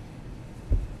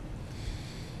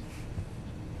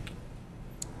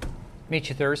 Meet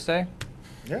you Thursday.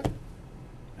 Yeah.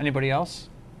 Anybody else?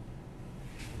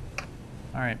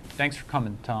 All right. Thanks for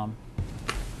coming, Tom.